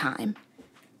all the time,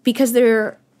 because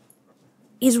there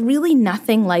is really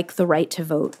nothing like the right to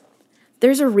vote.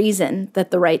 There's a reason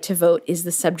that the right to vote is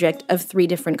the subject of 3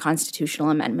 different constitutional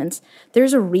amendments.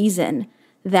 There's a reason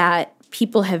that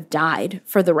people have died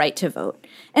for the right to vote.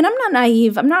 And I'm not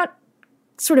naive. I'm not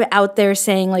sort of out there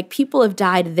saying like people have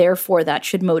died, therefore that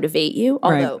should motivate you,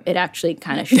 although it actually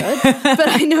kind of should. But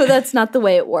I know that's not the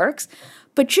way it works.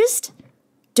 But just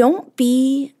don't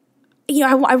be,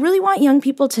 I really want young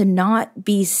people to not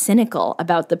be cynical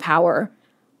about the power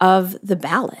of the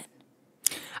ballot.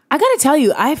 I got to tell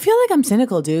you, I feel like I'm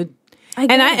cynical, dude.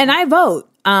 I vote.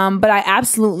 But I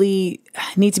absolutely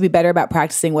need to be better about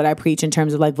practicing what I preach in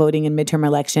terms of like voting in midterm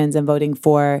elections and voting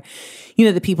for,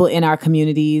 the people in our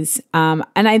communities. And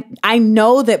I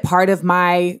know that part of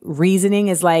my reasoning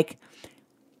is like,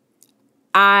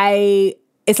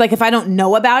 it's like if I don't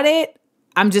know about it,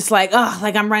 I'm just like,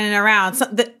 like I'm running around. So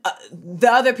the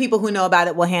other people who know about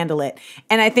it will handle it.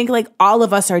 And I think like all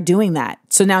of us are doing that.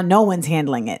 So now no one's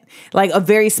handling it. Like a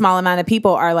very small amount of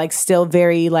people are like still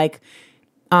very like,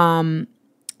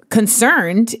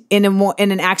 concerned in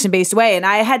an action-based way. And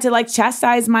I had to like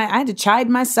I had to chide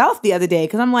myself the other day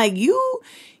because I'm like, you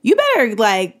better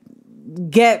like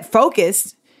get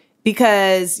focused,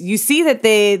 because you see that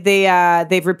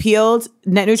they've repealed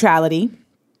net neutrality.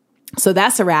 So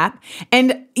that's a wrap.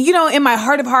 And, in my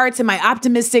heart of hearts and my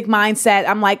optimistic mindset,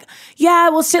 I'm like, yeah,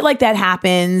 well, shit like that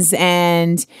happens.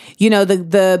 And,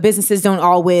 the businesses don't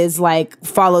always like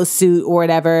follow suit or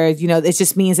whatever. It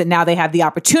just means that now they have the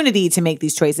opportunity to make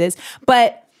these choices.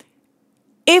 But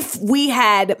if we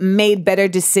had made better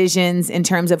decisions in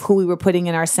terms of who we were putting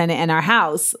in our Senate and our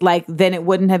House, like then it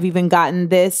wouldn't have even gotten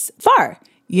this far,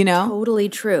 Totally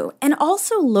true. And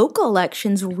also local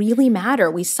elections really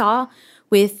matter. We saw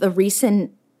with the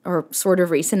recent, or sort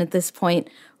of recent at this point,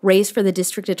 race for the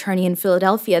district attorney in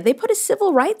Philadelphia, they put a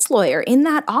civil rights lawyer in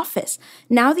that office.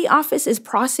 Now the office is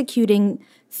prosecuting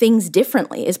things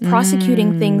differently, is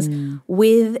prosecuting things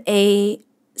with a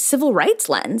civil rights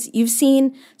lens. You've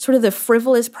seen sort of the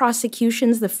frivolous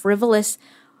prosecutions, the frivolous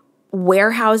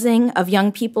warehousing of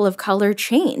young people of color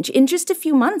change in just a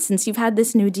few months since you've had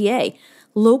this new DA.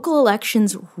 Local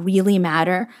elections really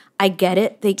matter. I get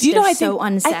it. They're so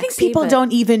unsexy. I think people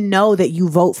don't even know that you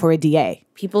vote for a DA.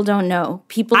 People don't know.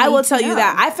 I will tell you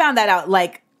that. I found that out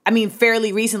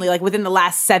fairly recently, like within the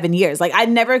last 7 years. Like I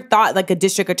never thought like a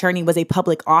district attorney was a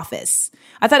public office.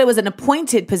 I thought it was an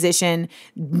appointed position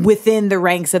within the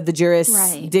ranks of the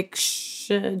jurisdiction.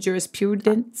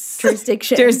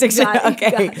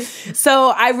 Okay.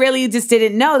 So I really just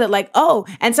didn't know that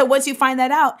and so once you find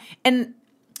that out, and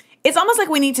it's almost like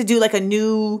we need to do like a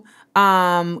new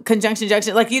conjunction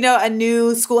junction, a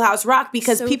new Schoolhouse Rock,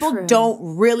 because people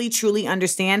don't really truly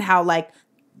understand how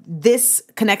this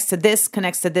connects to this,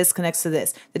 connects to this, connects to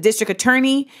this. The district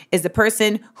attorney is the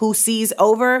person who sees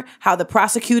over how the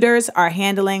prosecutors are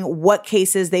handling what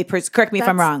cases they correct me if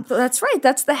I'm wrong. That's right.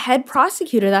 That's the head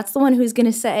prosecutor. That's the one who's going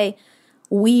to say,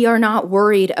 we are not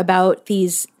worried about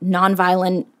these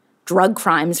nonviolent drug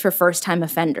crimes for first-time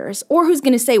offenders, or who's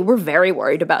going to say we're very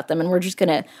worried about them and we're just going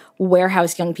to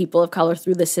warehouse young people of color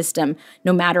through the system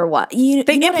no matter what.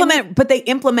 But they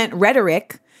implement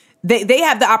rhetoric. They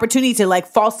have the opportunity to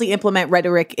falsely implement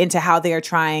rhetoric into how they are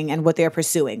trying and what they're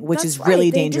pursuing, which is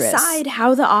really dangerous. They decide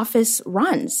how the office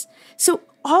runs. So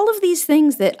all of these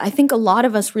things that I think a lot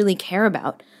of us really care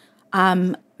about,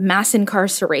 mass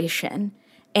incarceration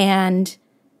and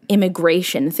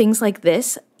immigration, things like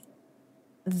this,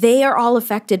 they are all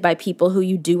affected by people who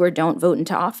you do or don't vote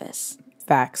into office.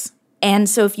 Facts. And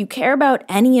so if you care about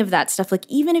any of that stuff,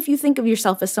 even if you think of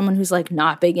yourself as someone who's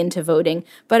not big into voting,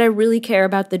 but I really care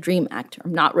about the DREAM Act,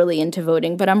 I'm not really into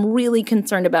voting, but I'm really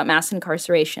concerned about mass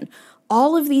incarceration.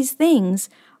 All of these things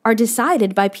are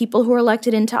decided by people who are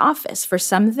elected into office. For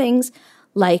some things,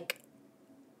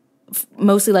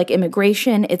 mostly like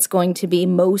immigration, it's going to be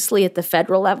mostly at the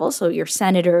federal level. So your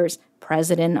senators,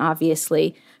 president,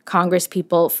 obviously, Congress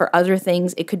people. For other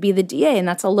things, it could be the DA, and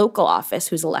that's a local office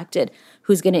who's elected,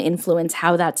 who's going to influence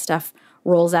how that stuff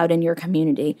rolls out in your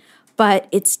community. But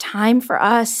it's time for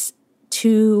us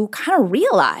to kind of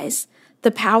realize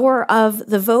the power of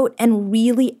the vote and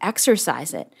really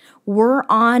exercise it. We're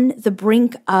on the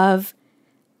brink of,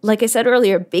 like I said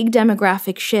earlier, big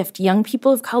demographic shift. Young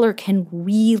people of color can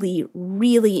really,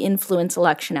 really influence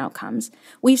election outcomes.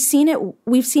 We've seen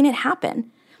it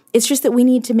happen. It's just that we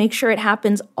need to make sure it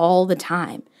happens all the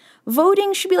time.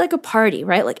 Voting should be like a party,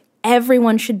 right?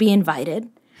 Everyone should be invited.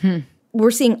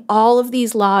 We're seeing all of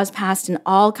these laws passed in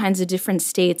all kinds of different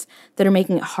states that are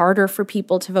making it harder for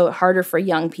people to vote, harder for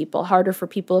young people, harder for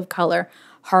people of color,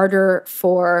 harder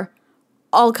for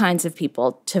all kinds of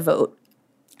people to vote.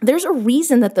 There's a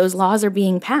reason that those laws are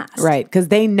being passed. Right, because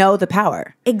they know the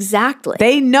power. Exactly.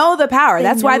 They know the power.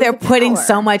 That's why they're putting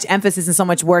so much emphasis and so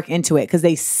much work into it, because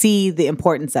they see the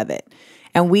importance of it.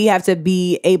 And we have to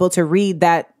be able to read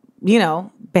that,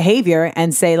 behavior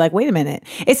and say, wait a minute.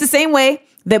 It's the same way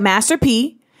that Master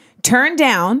P turned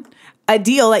down a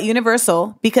deal at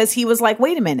Universal because he was like,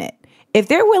 wait a minute. If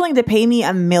they're willing to pay me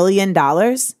 $1 million,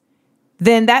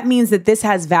 then that means that this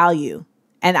has value.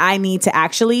 And I need to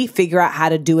actually figure out how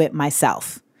to do it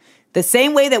myself. The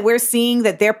same way that we're seeing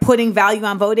that they're putting value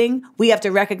on voting, we have to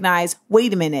recognize,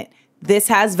 wait a minute, this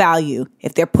has value.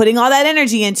 If they're putting all that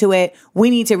energy into it, we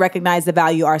need to recognize the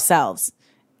value ourselves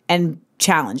and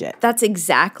challenge it. That's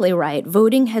exactly right.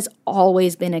 Voting has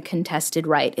always been a contested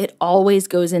right. It always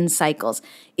goes in cycles.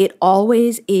 It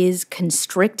always is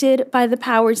constricted by the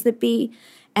powers that be.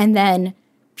 And then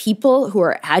people who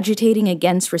are agitating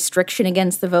against restriction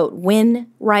against the vote win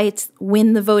rights,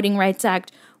 win the Voting Rights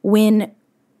Act, win,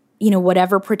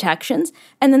 whatever protections,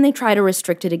 and then they try to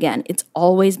restrict it again. It's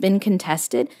always been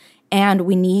contested, and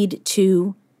we need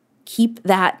to keep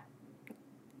that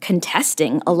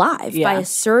contesting alive by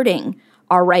asserting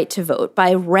our right to vote,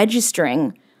 by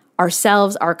registering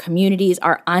ourselves, our communities,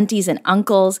 our aunties and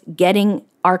uncles, getting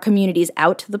our communities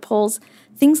out to the polls.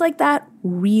 Things like that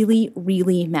really,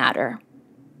 really matter.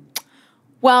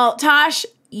 Well, Tosh,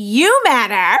 you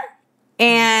matter.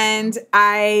 And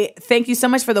I thank you so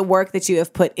much for the work that you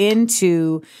have put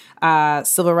into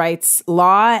civil rights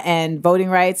law and voting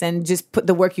rights, and just put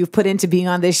the work you've put into being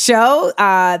on this show.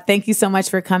 Thank you so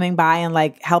much for coming by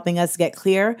and helping us get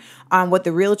clear on what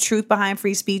the real truth behind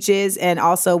free speech is, and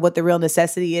also what the real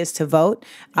necessity is to vote.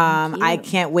 I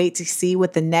can't wait to see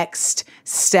what the next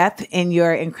step in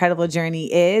your incredible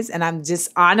journey is. And I'm just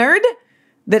honored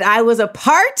that I was a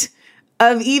part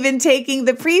of even taking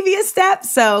the previous step.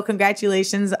 So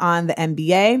congratulations on the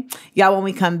MBA. Y'all, when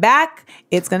we come back,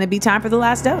 it's going to be time for the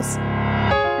last dose.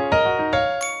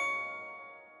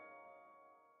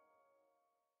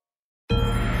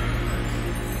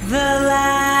 The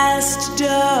last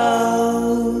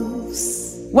dose.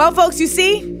 Well, folks, you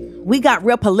see, we got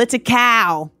real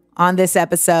political on this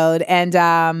episode. And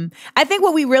I think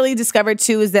what we really discovered,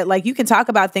 too, is that, like, you can talk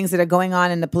about things that are going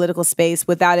on in the political space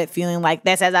without it feeling like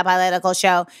this is a political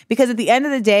show. Because at the end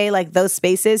of the day, like, those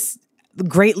spaces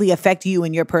greatly affect you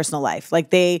in your personal life.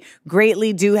 Like, they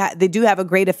greatly do have a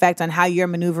great effect on how you're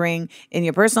maneuvering in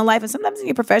your personal life and sometimes in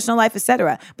your professional life,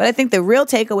 etc. But I think the real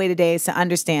takeaway today is to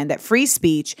understand that free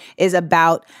speech is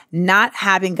about not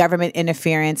having government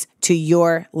interference to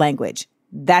your language.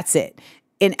 That's it.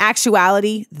 In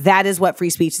actuality, that is what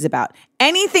free speech is about.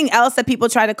 Anything else that people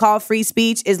try to call free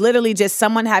speech is literally just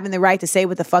someone having the right to say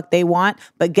what the fuck they want.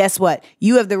 But guess what?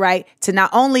 You have the right to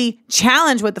not only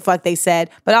challenge what the fuck they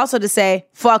said, but also to say,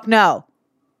 fuck no.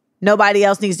 Nobody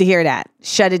else needs to hear that.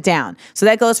 Shut it down. So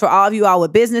that goes for all of you all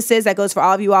with businesses. That goes for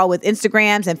all of you all with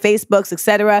Instagrams and Facebooks,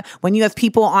 etc. When you have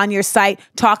people on your site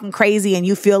talking crazy and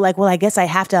you feel like, well, I guess I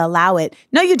have to allow it.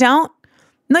 No, you don't.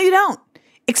 No, you don't.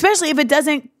 Especially if it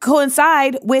doesn't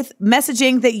coincide with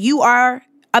messaging that you are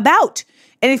about.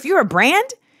 And if you're a brand,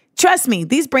 trust me,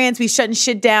 these brands be shutting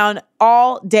shit down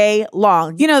all day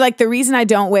long. You know, like the reason I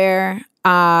don't wear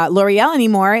L'Oreal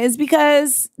anymore is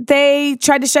because they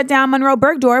tried to shut down Monroe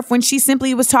Bergdorf when she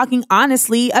simply was talking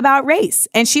honestly about race.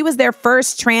 And she was their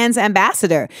first trans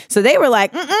ambassador. So they were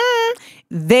like,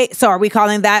 so are we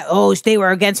calling that, they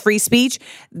were against free speech?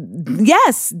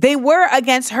 Yes, they were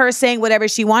against her saying whatever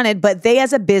she wanted, but they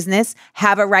as a business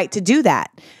have a right to do that.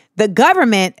 The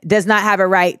government does not have a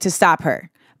right to stop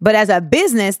her. But as a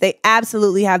business, they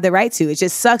absolutely have the right to. It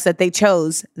just sucks that they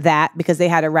chose that because they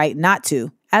had a right not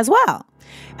to as well.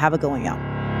 Have a good one, y'all.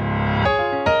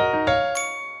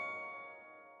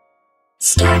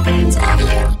 Starburns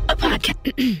Audio,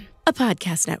 a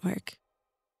podcast network.